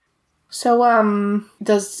Persephone. So,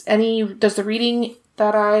 does the reading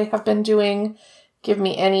that I have been doing give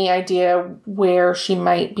me any idea where she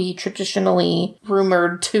might be traditionally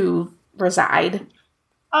rumored to reside?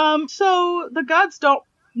 So the gods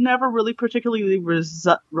never really particularly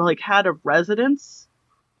had a residence.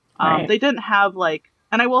 Right. They didn't have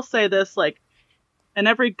and I will say this, in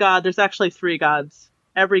every god, there's actually 3 gods.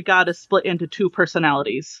 Every god is split into 2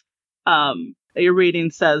 personalities. Your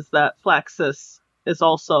reading says that Flaxus is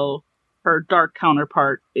also her dark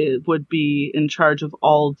counterpart. It would be in charge of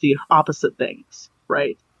all the opposite things,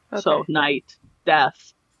 right? Okay. So night,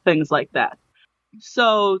 death, things like that.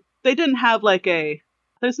 So they didn't have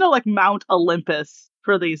there's no Mount Olympus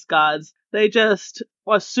for these gods. They just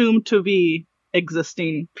assumed to be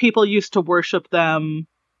existing. People used to worship them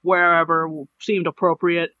wherever seemed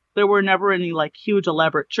appropriate. There were never any huge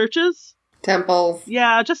elaborate churches. Temples.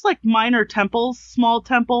 Yeah, just minor temples, small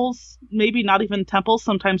temples, maybe not even temples,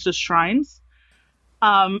 sometimes just shrines.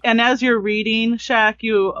 And as you're reading, Shaq,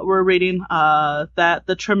 you were reading that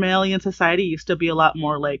the Tremalian society used to be a lot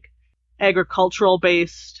more like agricultural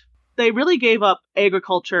based. They really gave up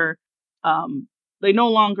agriculture. They no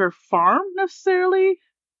longer farm necessarily.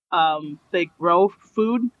 They grow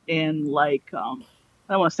food in like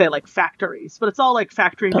I don't want to say like factories, but it's all like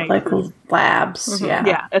factory made like food. Labs. Mm-hmm. Yeah.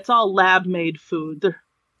 Yeah, it's all lab made food.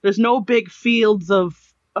 There's no big fields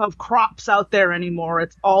of crops out there anymore.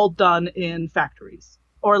 It's all done in factories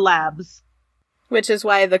or labs. Which is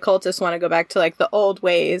why the cultists want to go back to like the old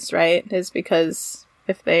ways, right? Is because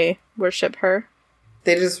if they worship her.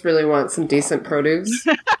 They just really want some decent produce.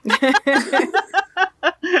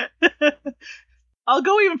 I'll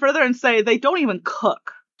go even further and say they don't even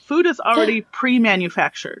cook. Food is already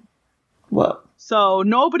pre-manufactured. Whoa. So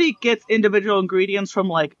nobody gets individual ingredients from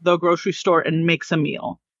like the grocery store and makes a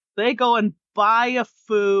meal. They go and buy a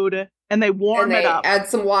food and they warm it up. Add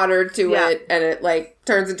some water to it and it like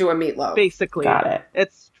turns into a meatloaf. Basically. Got it.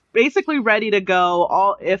 It's basically ready to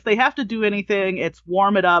go. If they have to do anything, it's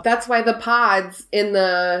warm it up. That's why the pods in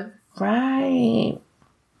the Right.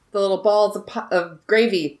 the little balls of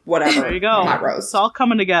gravy, whatever. There you go. Pot roast. It's all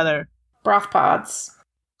coming together. Broth pods.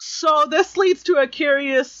 So this leads to a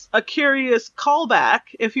curious callback.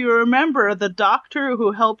 If you remember the doctor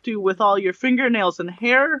who helped you with all your fingernails and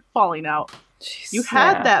hair falling out, you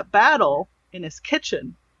had that battle in his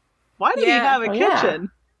kitchen. Why did he have a kitchen?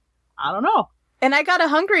 I don't know. And I got a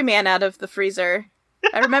hungry man out of the freezer.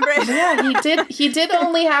 I remember it. Yeah, he did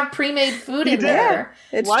only have pre-made food in there.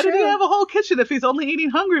 Why did he have a whole kitchen if he's only eating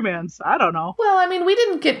Hungry Man's? I don't know. Well, I mean, we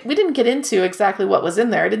didn't get into exactly what was in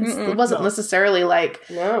there. It wasn't necessarily like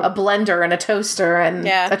a blender and a toaster and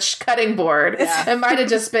a cutting board. It might have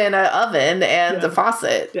just been an oven and a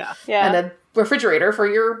faucet. And a refrigerator for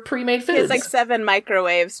your pre-made foods. He has like 7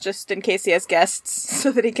 microwaves just in case he has guests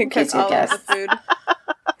so that he can cook all of the food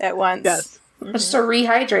at once. Yes. Just a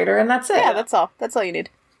rehydrator and that's it. Yeah, that's all. That's all you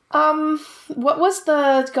need. What was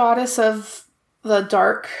the goddess of the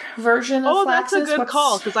dark version of Flaxus? That's a good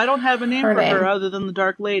call, because I don't have a name for her other than the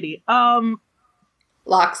Dark Lady. Loxus.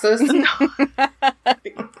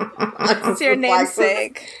 It's your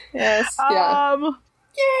namesake. Yes.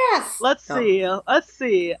 Yes. Let's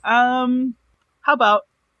see. How about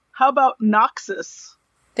Noxus?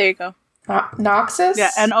 There you go. Noxus?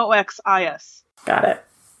 Yeah, Noxis. Got it.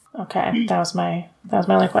 Okay, that was my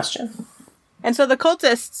only question. And so the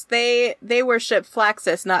cultists, they worship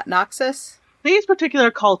Flaxus, not Noxus? These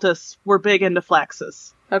particular cultists were big into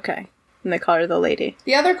Flaxus. Okay. And they call her the lady.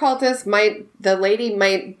 The other cultist the lady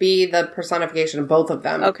might be the personification of both of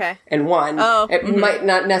them. Okay. In one. Oh. It might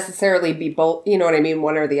not necessarily be both, you know what I mean,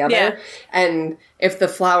 one or the other. Yeah. And if the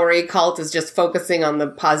flowery cult is just focusing on the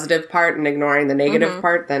positive part and ignoring the negative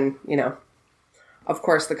part, then, of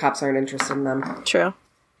course the cops aren't interested in them. True.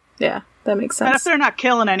 Yeah, that makes sense. And if they're not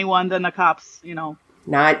killing anyone, then the cops,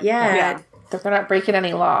 Not yet. Yeah. They're not breaking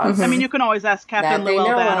any laws. I mean, you can always ask Captain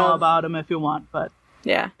Llewellyn about them if you want, but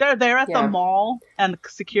they're there at the mall, and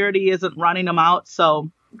security isn't running them out,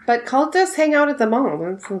 so... But cultists hang out at the mall.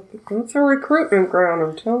 That's a recruitment ground,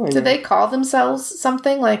 I'm telling you. Do they call themselves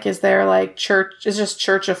something? Like, is there, like, church... Is just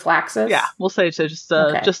Church of Flaxus? Yeah, we'll say it's just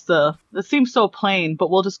it seems so plain,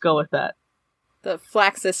 but we'll just go with that. The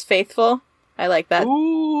Flaxus Faithful. I like that.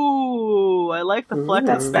 Ooh, I like the Flaxus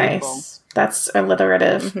That's Faithful. Nice. That's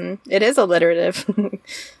alliterative. Mm-hmm. It is alliterative.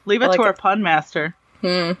 Leave it to our pun master.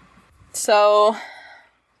 So,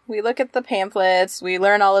 we look at the pamphlets. We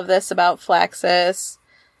learn all of this about Flaxus.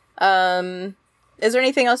 Is there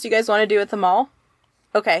anything else you guys want to do at the mall?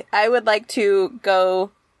 Okay, I would like to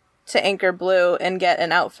go to Anchor Blue and get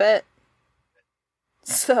an outfit.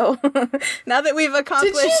 So, now that we've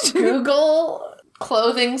accomplished... Did you Google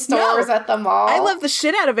clothing stores at the mall? I love the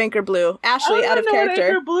shit out of Anchor Blue. Ashley, out of character. What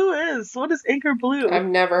Anchor Blue is. What is Anchor Blue? I've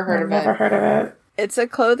never heard of it. It's a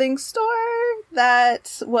clothing store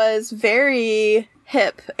that was very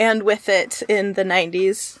hip and with it in the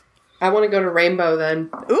 90s. I want to go to Rainbow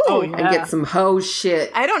then. Ooh, and get some hoe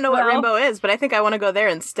shit. I don't know what Rainbow is, but I think I want to go there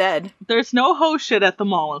instead. There's no hoe shit at the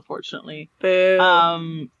mall, unfortunately.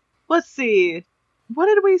 Boo. Let's see. What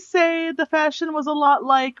did we say the fashion was a lot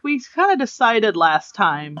like? We kind of decided last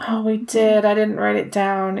time. Oh, we did. I didn't write it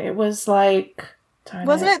down. It was like...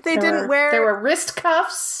 Wasn't it? There were wrist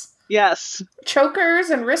cuffs. Yes. Chokers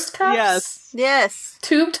and wrist cuffs. Yes.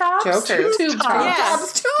 Tube tops. Chokers. Tube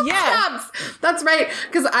tops. Tube tops. That's right.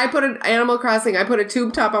 Because I put a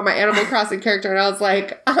tube top on my Animal Crossing character, and I was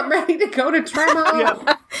like, I'm ready to go to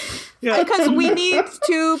Tremor. Yeah. Because we need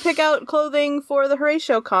to pick out clothing for the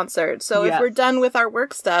Horatio concert. So if we're done with our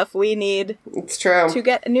work stuff, we need it's true to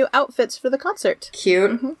get new outfits for the concert.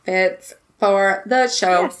 Cute fits for the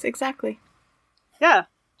show. Yes, exactly. Yeah,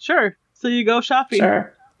 sure. So you go shopping.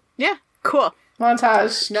 Sure. Yeah, cool.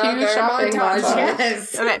 Montage. Another Cue shopping montage. montage.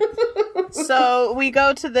 Yes. Okay. So we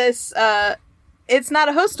go to this, it's not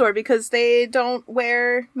a host store because they don't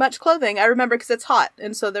wear much clothing. I remember because it's hot.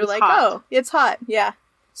 And so they're like, hot. oh, it's hot. Yeah.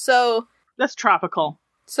 So That's tropical.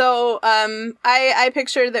 I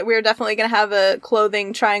pictured that we're definitely going to have a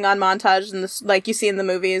clothing trying on montage, and this, like you see in the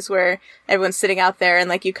movies where everyone's sitting out there and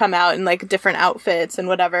like you come out in like different outfits and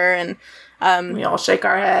whatever, and we all shake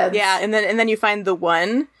our heads. yeah, and then you find the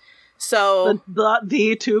one. So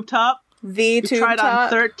The tube top. the We tube tried top. on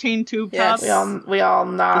 13 tube Yes. tops. We all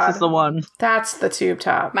nod. This is the one. That's the tube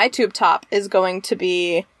top. My tube top is going to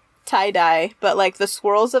be tie-dye, but like the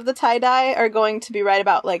swirls of the tie-dye are going to be right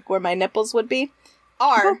about like where my nipples would be.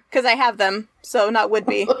 Are, because I have them, so not would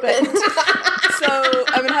be. But so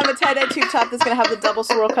I'm gonna have a tie-dye tube top that's gonna have the double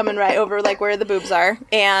swirl coming right over like where the boobs are.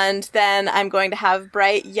 And then I'm going to have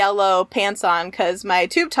bright yellow pants on because my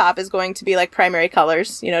tube top is going to be like primary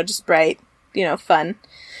colors, just bright, fun.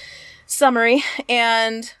 Summery.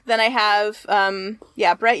 And then I have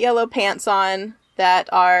bright yellow pants on that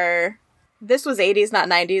are, this was 80s, not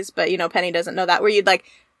 90s, but Penny doesn't know that, where you'd like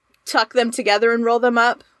tuck them together and roll them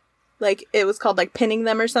up. Like, it was called, like, pinning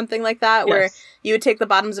them or something like that, where you would take the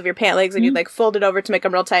bottoms of your pant legs and you'd, like, fold it over to make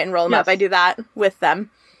them real tight and roll them up. I do that with them.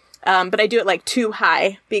 But I do it, like, too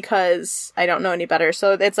high because I don't know any better.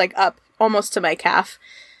 So it's, like, up almost to my calf.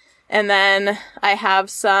 And then I have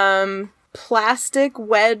some plastic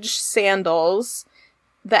wedge sandals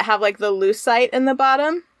that have, like, the lucite in the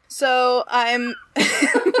bottom. So I'm...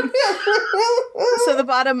 So the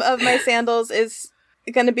bottom of my sandals is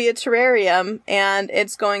going to be a terrarium, and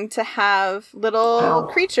it's going to have little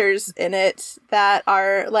creatures in it that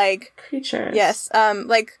are like creatures. Yes,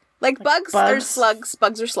 like bugs or slugs.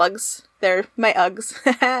 Bugs or slugs. They're my Uggs,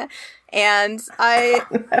 and I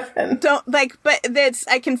don't like. But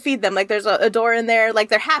I can feed them. Like there's a door in there. Like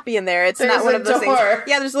they're happy in there. It's not one of those things.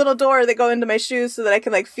 Yeah, there's a little door that go into my shoes so that I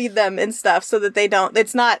can like feed them and stuff, so that they don't.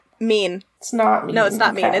 It's not mean. It's not mean. No, it's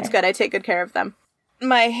not mean. It's good. I take good care of them.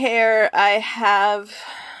 My hair, I have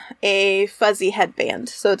a fuzzy headband.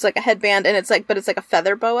 So it's like a headband, and it's like a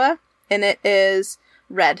feather boa, and it is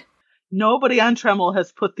red. Nobody on Tremel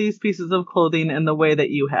has put these pieces of clothing in the way that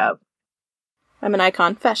you have. I'm an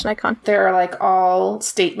icon, fashion icon. They're like all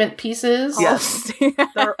statement pieces. Yes.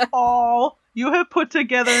 They're all, you have put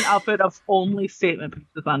together an outfit of only statement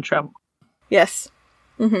pieces on Tremel. Yes.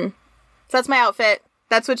 Mm-hmm. So that's my outfit.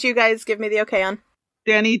 That's what you guys give me the okay on.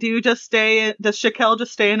 Danny, does Shaquelle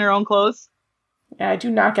just stay in her own clothes? Yeah, I do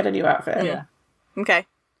not get a new outfit. Yeah. Okay.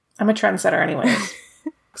 I'm a trendsetter anyways.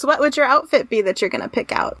 So what would your outfit be that you're going to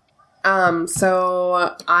pick out?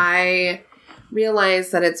 So I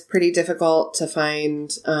realized that it's pretty difficult to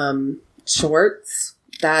find shorts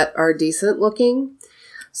that are decent looking.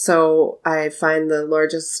 So I find the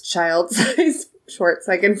largest child size shorts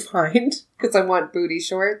I can find because I want booty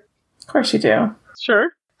shorts. Of course you do.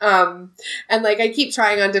 Sure. And like I keep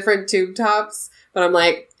trying on different tube tops, but I'm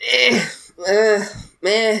like,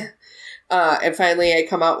 meh. And finally I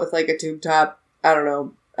come out with like a tube top. I don't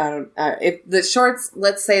know. If the shorts,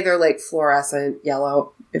 let's say they're like fluorescent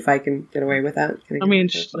yellow, if I can get away with that.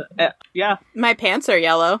 Yeah. My pants are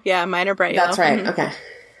yellow. Yeah, mine are bright yellow. That's right. Mm-hmm. Okay.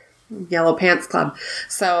 Yellow Pants Club.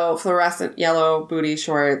 So fluorescent yellow booty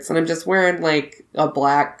shorts, and I'm just wearing like a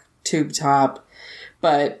black tube top,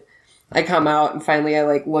 but I come out and finally I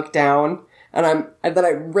like look down and then I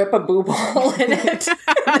rip a boob hole in it.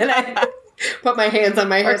 And then I put my hands on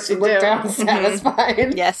my hips and look down satisfied.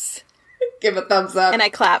 Mm-hmm. Yes. Give a thumbs up. And I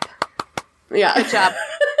clap. Yeah. Good job.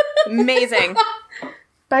 Amazing.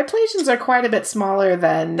 Biplacians are quite a bit smaller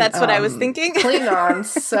than That's what I was thinking. Klingons,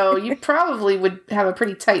 so you probably would have a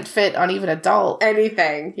pretty tight fit on even adult.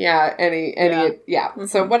 Anything. Yeah. Yeah.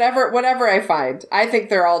 So whatever I find. I think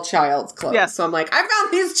they're all child's clothes. Yeah. So I'm like, I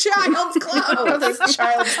found these child's clothes. This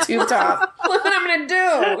child's tube top. What am I gonna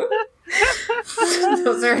do?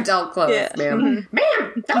 Those are adult clothes, Yeah. ma'am. Mm-hmm.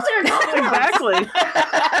 Ma'am, those are adult clothes. Exactly.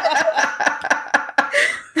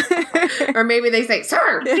 Or maybe they say,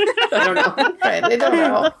 sir. I don't know. Right, they don't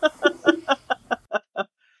know.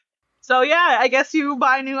 So yeah, I guess you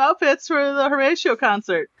buy new outfits for the Horatio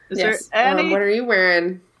concert. Is Yes. there any? What are you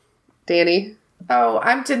wearing, Danny? Oh,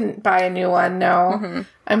 I didn't buy a new one, no. Mm-hmm.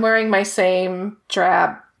 I'm wearing my same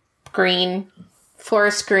drab green,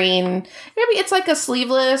 forest green. Maybe it's like a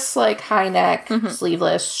sleeveless, like high neck,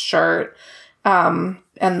 sleeveless shirt. And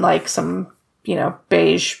like some,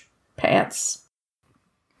 beige pants.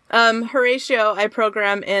 Horatio, I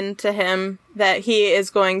program into him that he is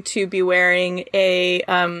going to be wearing a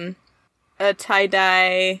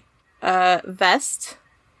tie-dye vest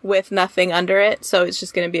with nothing under it. So it's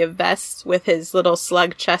just going to be a vest with his little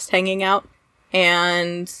slug chest hanging out.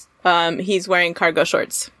 And he's wearing cargo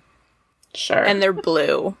shorts. Sure. And they're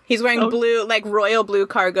blue. He's wearing blue, like royal blue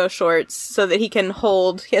cargo shorts so that he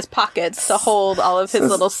has pockets to hold all of his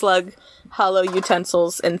little slug hollow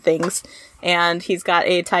utensils and things. And he's got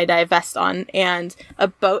a tie-dye vest on and a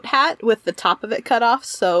boat hat with the top of it cut off.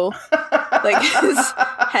 So, like, his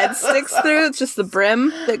head sticks through. It's just the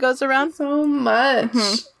brim that goes around. So much.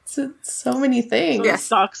 So many things. So his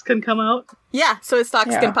socks can come out. Yeah, so his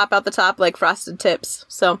socks can pop out the top like frosted tips.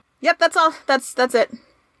 So, yep, that's all. That's it.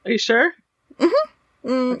 Are you sure?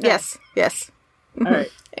 Mm-hmm. Yes. All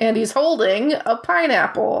right. And he's holding a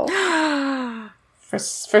pineapple. For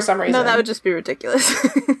some reason. No, that would just be ridiculous.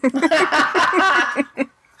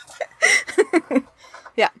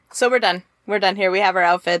 Yeah, so we're done. We're done here. We have our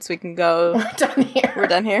outfits. We can go. We're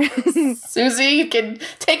done here. Susie, you can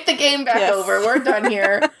take the game back over. We're done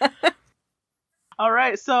here. All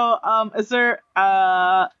right. So, is there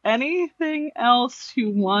anything else you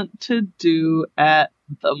want to do at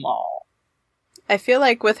the mall? I feel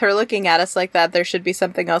like with her looking at us like that, there should be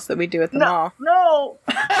something else that we do at the mall. No.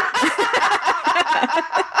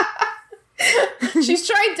 She's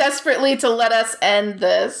trying desperately to let us end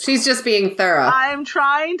this. She's just being thorough. I'm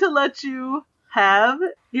trying to let you have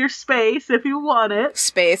your space if you want it.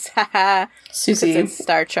 Space, haha. Susie, it's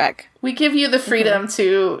Star Trek. We give you the freedom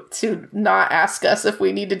to not ask us if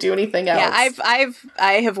we need to do anything else. Yeah,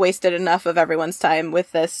 I have wasted enough of everyone's time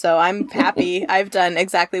with this, so I'm happy. I've done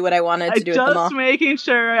exactly what I wanted to do at the mall. Just making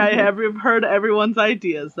sure I have heard everyone's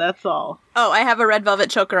ideas. That's all. Oh, I have a red velvet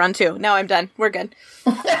choker on too. Now I'm done. We're good.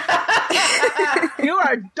 You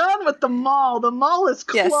are done with the mall. The mall is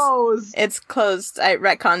closed. Yes, it's closed. I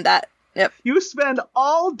retconned that. Yep. You spend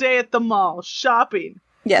all day at the mall shopping.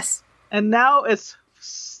 Yes. And now it's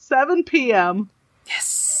 7 p.m.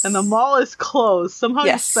 Yes. And the mall is closed. Somehow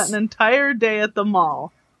you spent an entire day at the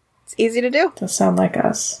mall. It's easy to do. Does sound like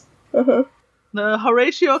us. The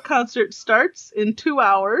Horatio concert starts in 2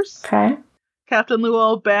 hours. Okay. Captain Lou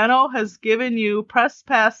Albano has given you press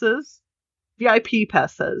passes, VIP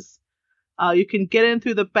passes. You can get in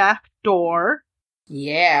through the back door.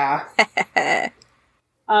 Yeah.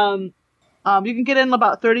 You can get in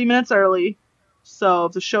about 30 minutes early. So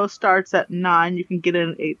if the show starts at 9, you can get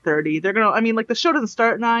in at 8:30. The show doesn't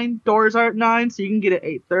start at 9. Doors are at 9, so you can get at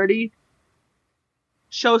 8:30.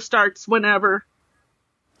 Show starts whenever.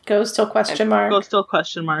 Goes till question mark. Goes till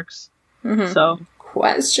question marks. Mm-hmm. So.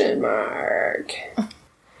 Question mark.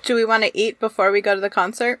 Do we want to eat before we go to the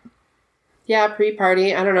concert? Yeah,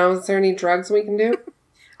 pre-party. I don't know. Is there any drugs we can do?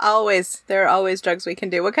 Always. There are always drugs we can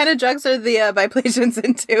do. What kind of drugs are the biplasians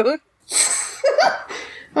into?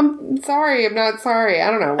 I'm sorry. I'm not sorry. I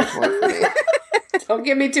don't know which one for me. Don't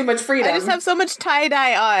give me too much freedom. I just have so much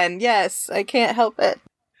tie-dye on. Yes, I can't help it.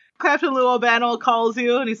 Captain Lou Albano calls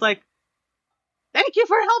you, and he's like, "Thank you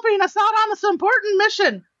for helping us out on this important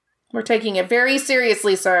mission. We're taking it very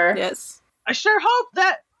seriously, sir." Yes. I sure hope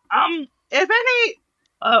that, if any...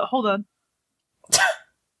 hold on.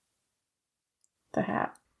 The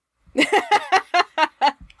hat.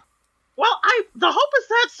 Well, the hope is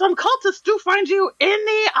that some cultists do find you in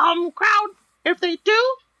the, crowd. If they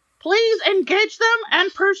do, please engage them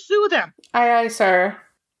and pursue them. Aye, aye, sir.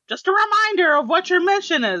 Just a reminder of what your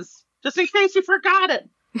mission is, just in case you forgot it.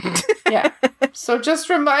 Yeah. So just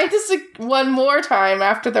remind us one more time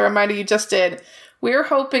after the reminder you just did. We're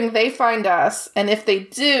hoping they find us, and if they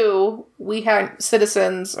do, we have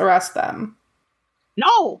citizens arrest them.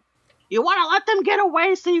 No! You want to let them get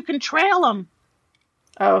away so you can trail them.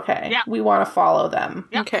 Okay. Yeah. We want to follow them.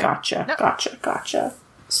 Yep. Okay. Gotcha. Yep. Gotcha.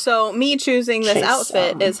 So me choosing this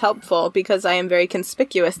outfit is helpful because I am very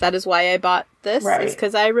conspicuous. That is why I bought this. Right. Is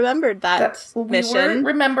because I remembered that mission.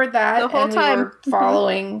 We remembered that the whole and time. We were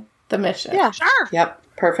following the mission. Yeah. Sure. Yep.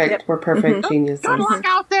 Perfect. Yep. We're perfect geniuses. Good luck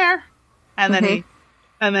out there. And then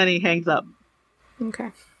he hangs up.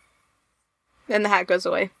 Okay. And the hat goes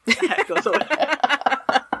away. The hat goes away.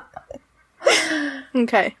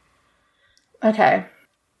 Okay. Okay.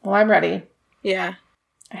 Well, I'm ready. Yeah.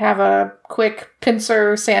 I have a quick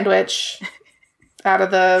pincer sandwich out of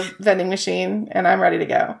the vending machine, and I'm ready to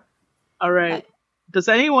go. All right. Does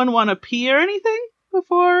anyone want to pee or anything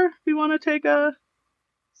before we want to take a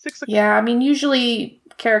 6 o'clock? Yeah, I mean, usually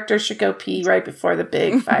characters should go pee right before the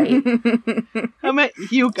big fight. I meant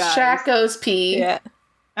you guys. Shaq goes pee. Yeah.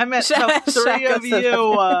 I meant the three of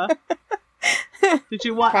you. Did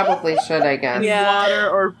you want Probably should, I guess. Yeah. water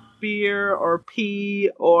or beer or pee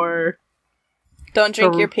or Don't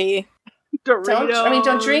drink your pee. Doritos?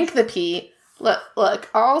 Don't drink the pee. Look,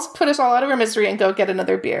 I'll put us all out of our misery and go get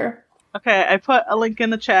another beer. Okay, I put a link in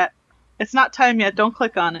the chat. It's not time yet. Don't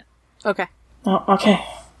click on it. Okay. Oh, okay.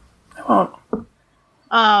 I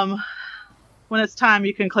won't. When it's time,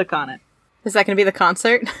 you can click on it. Is that going to be the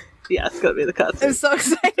concert? Yeah, it's gonna be the concert. I'm so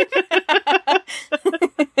excited.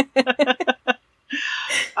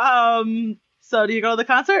 So do you go to the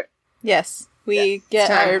concert? Yes. We get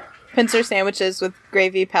our pincer sandwiches with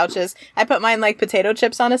gravy pouches. I put mine like potato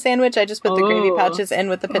chips on a sandwich. I just put the gravy pouches in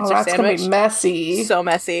with the pincer that's sandwich. Gonna be messy. So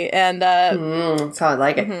messy. And that's how I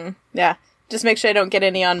like it. Yeah. Just make sure I don't get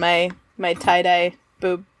any on my tie-dye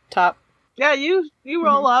boob top. Yeah, you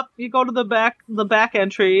roll up, you go to the back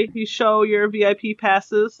entry, you show your VIP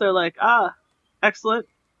passes, they're like, excellent.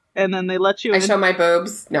 And then they let you in. I show my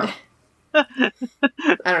boobs. No. I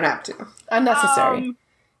don't have to. Unnecessary.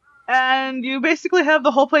 And you basically have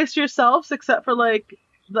the whole place to yourselves, except for like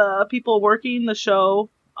the people working the show,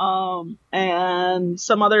 and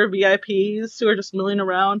some other VIPs who are just milling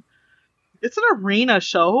around. It's an arena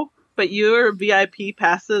show, but your VIP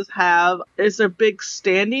passes is a big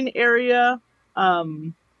standing area,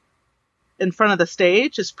 in front of the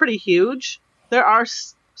stage. It's pretty huge. There are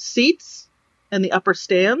seats in the upper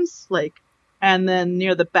stands, and then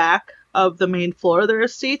near the back of the main floor there are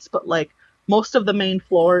seats, but most of the main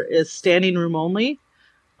floor is standing room only.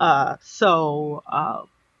 Yeah,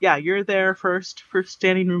 you're there first for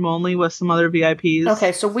standing room only with some other VIPs.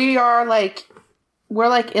 Okay, so we're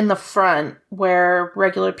in the front where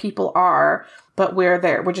regular people are, but we're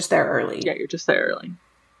there. We're just there early. Yeah, you're just there early.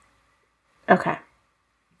 Okay.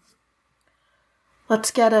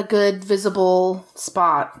 Let's get a good visible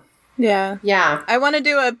spot. Yeah. Yeah. I want to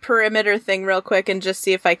do a perimeter thing real quick and just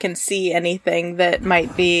see if I can see anything that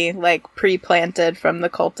might be, pre-planted from the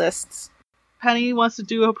cultists. Penny wants to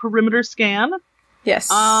do a perimeter scan. Yes.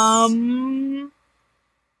 You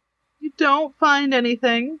don't find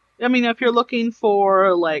anything. I mean, if you're looking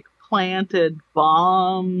for, planted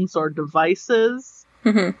bombs or devices,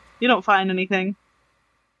 you don't find anything.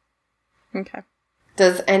 Okay.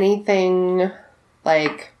 Does anything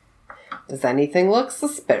look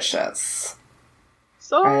suspicious?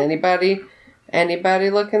 So Anybody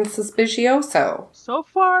looking suspicioso? So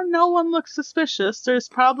far, no one looks suspicious. There's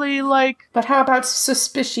probably But how about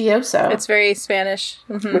suspicioso? It's very Spanish.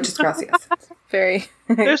 Mm-hmm. Which is gracias. Very.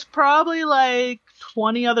 There's probably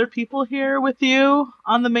 20 other people here with you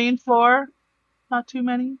on the main floor. Not too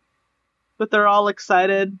many. But they're all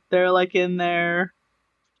excited. They're in there.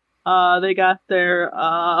 They got their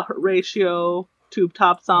Horatio tube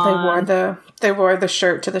tops on. They wore the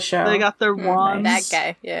shirt to the show. They got their wands. That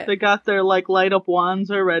guy, yeah. They got their light up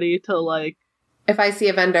wands are ready to If I see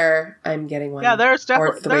a vendor, I'm getting one. Yeah, there's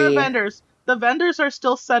definitely or three. there are vendors. The vendors are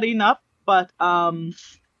still setting up, but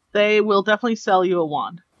they will definitely sell you a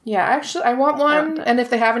wand. Yeah, actually, I want one. And if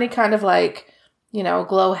they have any kind of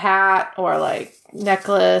glow hat or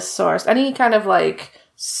necklace or any kind of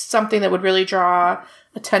something that would really draw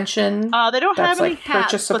attention. They don't have any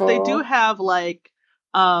hats, but they do have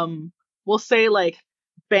we'll say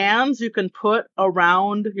bands you can put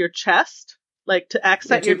around your chest, to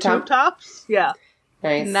accent your tube tops. Yeah.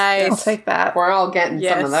 Nice. I'll take that. We're all getting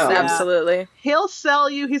some of those. Absolutely.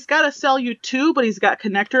 He's got to sell you two, but he's got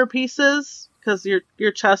connector pieces because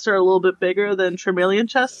your chests are a little bit bigger than Tremelian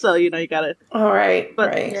chests, so you gotta. All right. But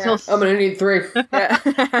right. Yeah. I'm gonna need 3. Yeah.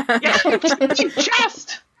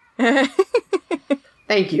 Chest.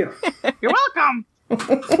 Thank you. You're welcome.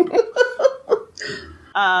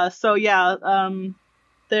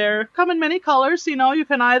 They're come in many colors. You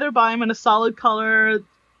can either buy them in a solid color,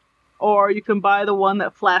 or you can buy the one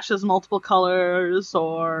that flashes multiple colors,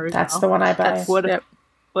 or that's the one I buy.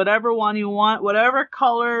 Whatever one you want, whatever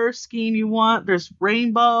color scheme you want. There's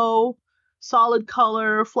rainbow, solid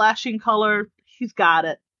color, flashing color. He's got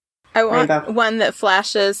it. I want one that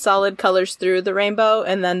flashes solid colors through the rainbow,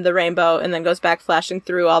 and then the rainbow, and then goes back flashing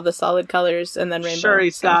through all the solid colors, and then rainbow. Sure,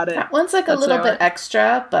 he's got it. That one's a little bit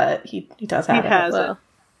extra, but he does have it. He has it.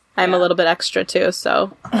 I'm a little bit extra too,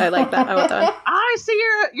 so I like that. I want that one. I see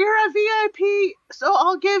you're a VIP, so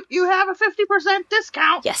I'll give you have a 50%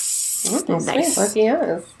 discount. Yes. Nice. Lucky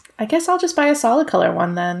us. I guess I'll just buy a solid color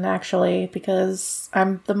one then, actually, because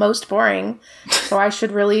I'm the most boring, so I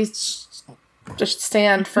should really just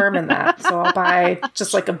stand firm in that. So I'll buy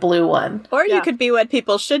just a blue one. Or you could be what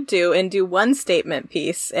people should do and do one statement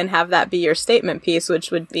piece and have that be your statement piece, which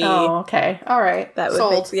would be... Oh, okay. All right. That would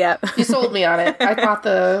sold. Yeah. You sold me on it. I thought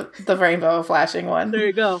the rainbow flashing one. There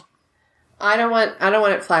you go. I don't want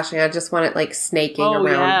it flashing. I just want it snaking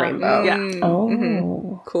around rainbow. Yeah. Oh.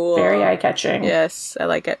 Mm-hmm. Cool. Very eye-catching. Yes, I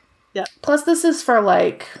like it. Yeah. Plus, this is for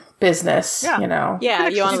business, Yeah. you know. Yeah,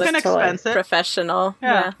 you want to look expensive. professional.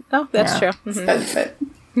 Yeah. Oh, that's true. Mm-hmm. Expensive.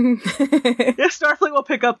 Yeah, Starfleet will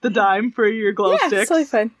pick up the dime for your glow sticks. Totally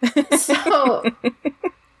fine.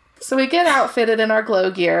 So we get outfitted in our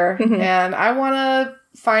glow gear, and I want to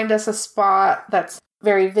find us a spot that's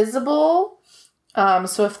very visible.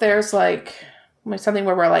 So if there's like something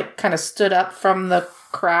where we're like kind of stood up from the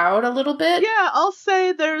crowd a little bit. Yeah, I'll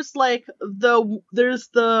say there's like there's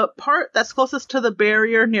the part that's closest to the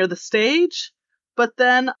barrier near the stage, but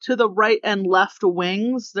then to the right and left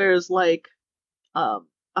wings, there's like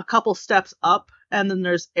a couple steps up, and then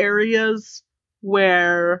there's areas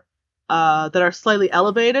where that are slightly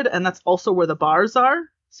elevated, and that's also where the bars are.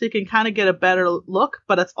 So you can kind of get a better look,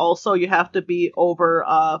 but it's also, you have to be over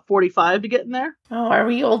 45 to get in there. Oh, are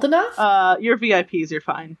we old enough? You're VIPs, you're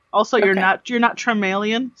fine. Also, you're not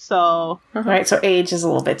Tremalian, so... All right, so age is a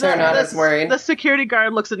little bit They're different. not as worried. The security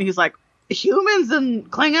guard looks at me, he's like, humans and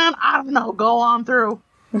Klingon? I don't know, go on through.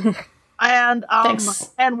 And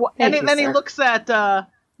Thanks. and then he looks at, no,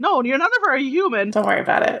 you're none of are human. Don't worry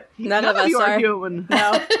about it. None of us you are are. human.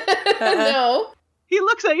 No. No. He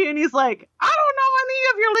looks at you and he's like, I don't know any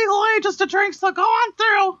of your legal ages to drink, so go on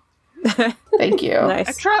through. Thank you.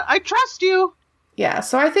 Nice. I trust you. Yeah,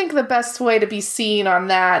 so I think the best way to be seen on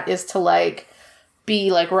that is to, like, be,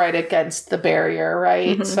 like, right against the barrier,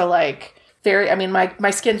 right? So, like,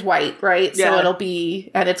 my skin's white, right? Yeah. So it'll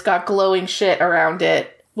be, and it's got glowing shit around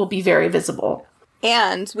it, will be very visible.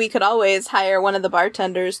 And we could always hire one of the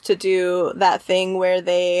bartenders to do that thing where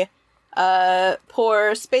they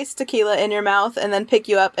pour space tequila in your mouth and then pick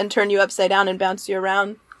you up and turn you upside down and bounce you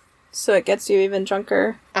around, so it gets you even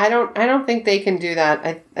drunker. I don't think they can do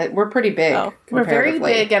that. We're pretty big. Oh. We're very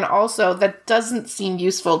comparatively. big, and also that doesn't seem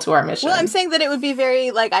useful to our mission. Well, I'm saying that it would be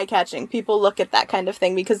very, like, eye-catching. People look at that kind of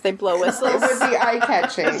thing because they blow It whistles. would be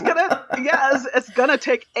eye-catching. It's gonna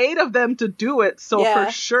take 8 of them to do it, so Yeah.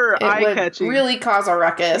 for sure, it would eye-catching. really cause a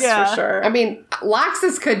ruckus, Yeah. for sure. I mean,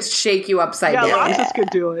 Loxus could shake you upside Yeah, down. Loxus could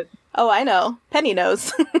do it. Oh, I know. Penny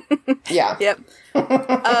knows. Yeah. Yep.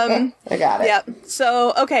 I got it. Yep.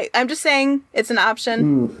 So, okay, I'm just saying it's an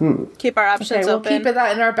option. Keep our options okay, we'll open. keep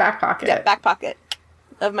that in our back pocket. Yeah, back pocket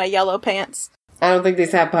of my yellow pants. I don't think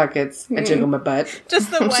these have pockets. I jiggle my butt. Just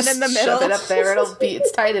the one Just in the middle. shove it up there.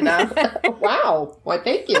 It's tight enough. Wow. Why,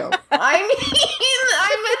 thank you. I mean,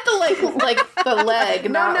 I meant the leg,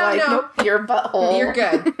 not your butthole. You're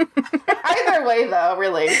good. Either way, though,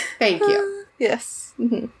 really. Thank you. Yes.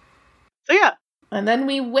 Mm-hmm. So yeah. And then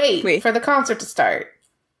we wait for the concert to start.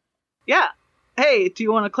 Yeah. Hey, do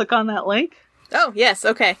you want to click on that link? Oh, yes,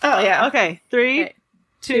 okay. Oh, yeah. Okay, 3, Okay.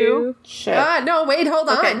 2. Shit. No, wait, hold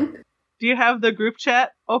Okay. on. Do you have the group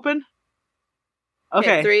chat open?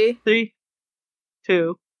 Okay. 3.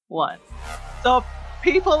 2, 1. So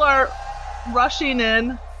people are rushing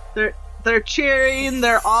in. They're cheering.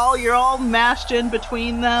 You're all mashed in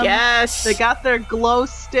between them. Yes. They got their glow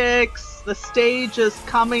sticks. The stage is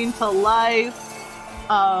coming to life.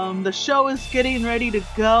 The show is getting ready to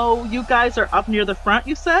go. You guys are up near the front,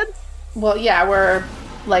 you said? Well, yeah, we're,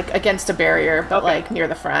 like, against a barrier, but, Okay. like, near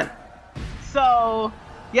the front. So,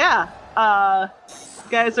 yeah.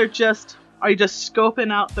 You guys are you just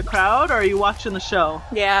scoping out the crowd, or are you watching the show?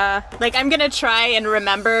 Yeah. Like, I'm gonna try and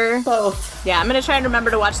remember. Both. Yeah, I'm gonna try and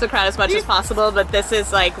remember to watch the crowd as much as possible, but this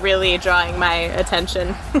is, like, really drawing my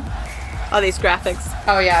attention. All these graphics.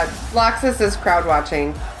 Oh, yeah. Loxus is crowd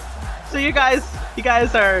watching. So you guys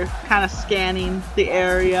are kind of scanning the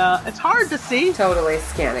area. It's hard to see. Totally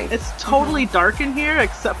scanning. It's totally dark in here,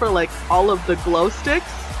 except for like all of the glow sticks.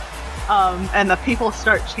 And the people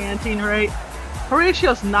start chanting, right?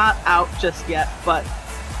 Horatio's not out just yet, but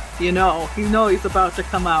you know he's about to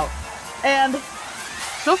come out. And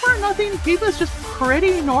so far nothing, people's just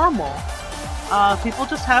pretty normal. People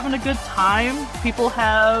just having a good time. People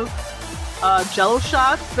have Jello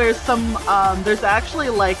shots. There's a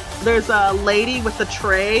lady with a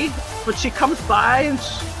tray, but she comes by and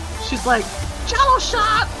she's like, Jello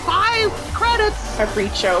shot, 5 credits. I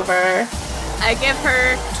reach over. I give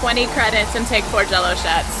her 20 credits and take 4 Jello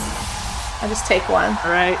shots. I just take one. All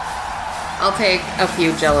right, I'll take a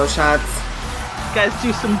few Jello shots. you guys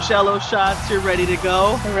do some Jello shots. You're ready to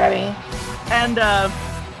go. I'm ready. And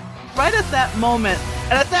right at that moment,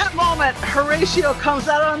 Horatio comes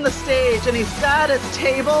out on the stage and he's got his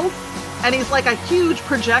table and he's like a huge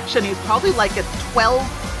projection. He's probably like a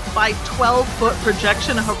 12 by 12 foot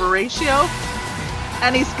projection of Horatio.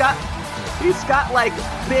 And he's got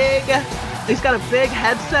a big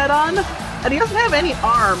headset on and he doesn't have any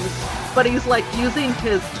arms, but he's like using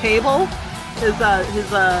his table, his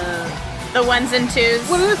The ones and twos.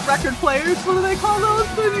 what are those record players? What do they call those?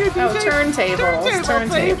 Turntables.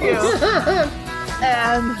 Thank you.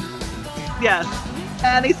 And yes,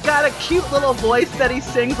 And he's got a cute little voice that he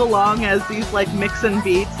sings along as he's like mixing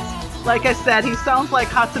beats. Like I said, he sounds like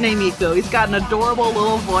Hatsune Miku. He's got an adorable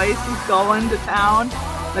little voice. He's going to town.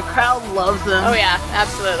 The crowd loves him. Oh yeah,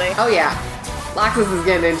 absolutely. Oh yeah. Loxus is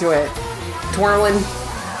getting into it. Twirling.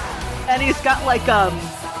 And he's got like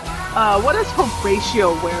what is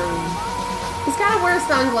Horatio wearing? He's gotta wear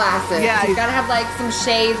sunglasses. Yeah, he's gotta have like some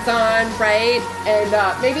shades on, right?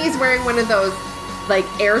 And maybe he's wearing one of those like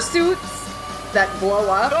air suits that blow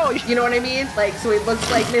up. Oh, you know what I mean? Like, so he looks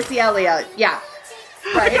like Missy Elliott. Yeah.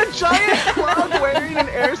 Right? Like a giant clown wearing an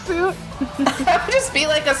air suit. That would just be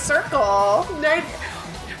like a circle.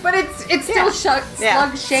 But it's still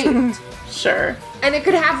slug shaped. Sure. And it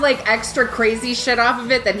could have like extra crazy shit off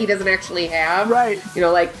of it that he doesn't actually have. Right. You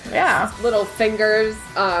know, like little fingers,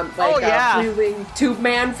 yeah. freewheeling tube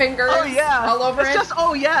man fingers. Oh yeah. All over it's it. Just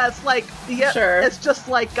it's like Sure. It's just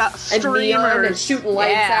like got And neon streamers and shooting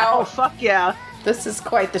lights Yeah. out. Oh fuck yeah. This is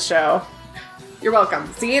quite the show. You're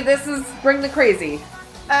welcome. See, this is Bring the Crazy.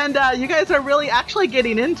 And you guys are really actually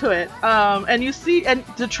getting into it. And you see, and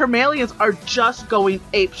the Tremalians are just going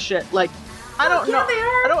ape shit. Like, I don't know. They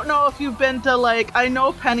are. I don't know if you've been to like. I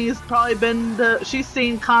know Penny's probably been to. She's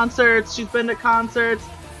seen concerts. She's been to concerts.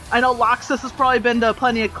 I know Loxus has probably been to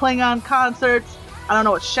plenty of Klingon concerts. I don't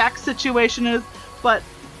know what Shaq's situation is, but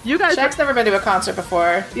you guys. Shaq's never been to a concert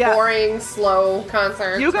before. Yeah. Boring, slow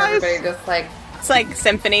concerts. You guys- where everybody just like. It's like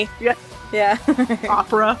symphony. Yeah. Yeah.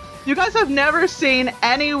 Opera. You guys have never seen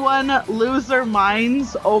anyone lose their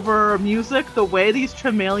minds over music the way these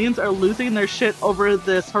Tremalians are losing their shit over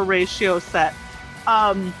this Horatio set.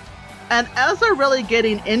 And as they're really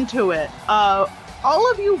getting into it,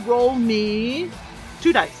 all of you roll me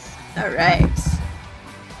 2 dice. All right.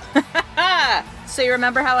 So you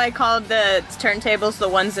remember how I called the turntables the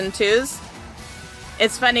 1s and 2s?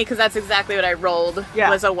 It's funny because that's exactly what I rolled. Yeah.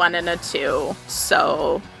 Was a 1 and a 2.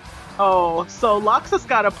 So Oh, so Loxus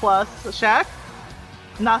got a plus. Shaq?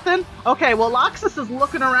 Nothing? Okay, well, Loxus is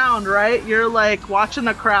looking around, right? You're, like, watching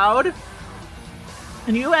the crowd.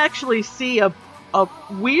 And you actually see a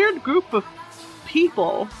weird group of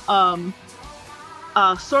people sort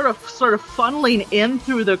of funneling in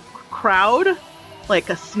through the crowd like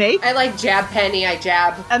a snake. I like jab Penny. I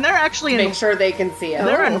jab. And they're actually Make sure they can see it.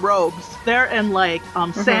 They're in robes. They're in, like,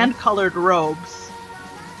 sand-colored robes.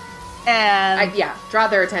 And draw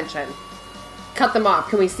their attention. Cut them off.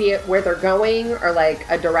 Can we see it where they're going or like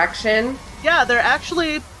a direction? yeah, they're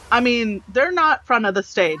actually, I mean, they're not front of the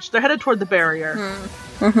stage. They're headed toward the barrier.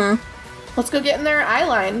 Let's go get in their eye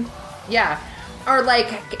line. Yeah. Or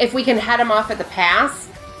like if we can head them off at the pass,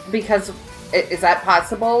 because is that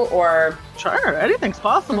possible? Or Sure, anything's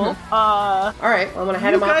possible. all right, well, I'm gonna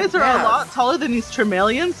head You them off. guys are a lot taller than these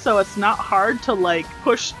Tremalians, so it's not hard to, like,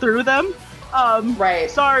 push through them. Right.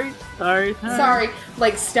 Sorry. Sorry,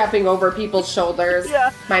 like stepping over people's shoulders. Yeah.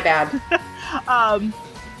 My bad.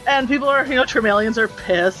 And people are, Tremalians are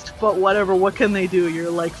pissed, but whatever, what can they do? You're,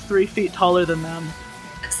 like, 3 feet taller than them.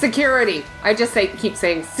 Security. I just keep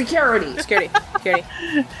saying security. security.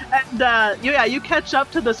 And, you catch up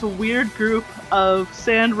to this weird group of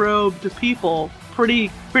sand-robed people pretty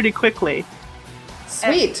quickly.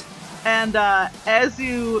 Sweet. And as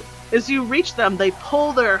you reach them, they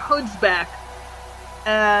pull their hoods back,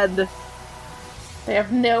 and They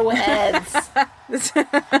have no heads.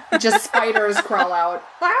 Just spiders crawl out.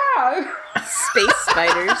 Ah! Space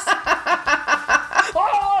spiders.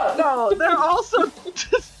 no, they're also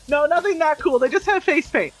nothing that cool. They just have face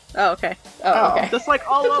paint, Oh, okay. Oh, okay. just like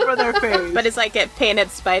all over their face. But it's like it painted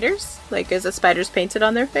spiders? Like, is the spiders painted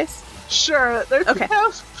on their face? Sure, they Okay.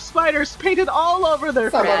 have spiders painted all over their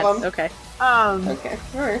Some face. of them. Okay. Okay.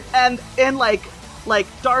 All right. And in like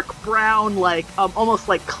dark brown, like almost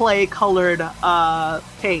like clay colored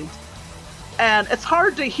paint. And it's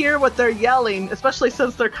hard to hear what they're yelling, especially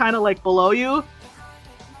since they're kind of like below you.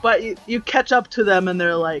 But you catch up to them and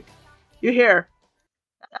they're like, you hear.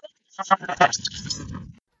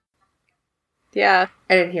 Yeah.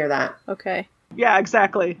 I didn't hear that. Okay. Yeah,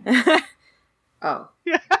 exactly. Oh.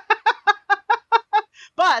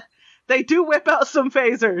 But they do whip out some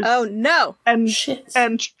phasers. Oh, no. And Shit.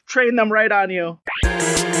 and train them right on you.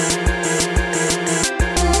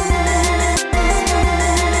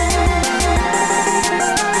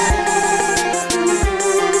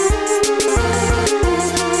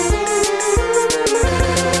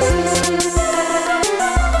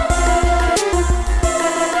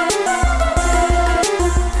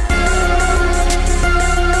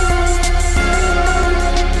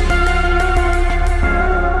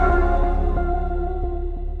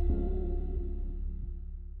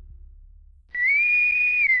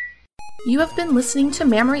 You have been listening to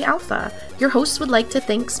Mammary Alpha. Your hosts would like to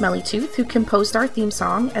thank Smelly Tooth, who composed our theme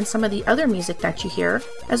song and some of the other music that you hear,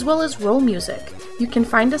 as well as Roll Music. You can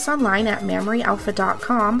find us online at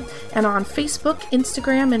mammaryalpha.com and on Facebook,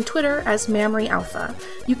 Instagram, and Twitter as Mammary Alpha.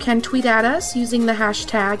 You can tweet at us using the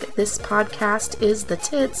hashtag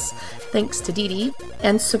 #ThisPodcastIsTheTits, thanks to Dee Dee,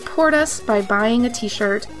 and support us by buying a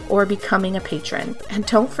t-shirt or becoming a patron. And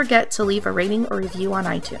don't forget to leave a rating or review on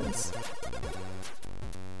iTunes.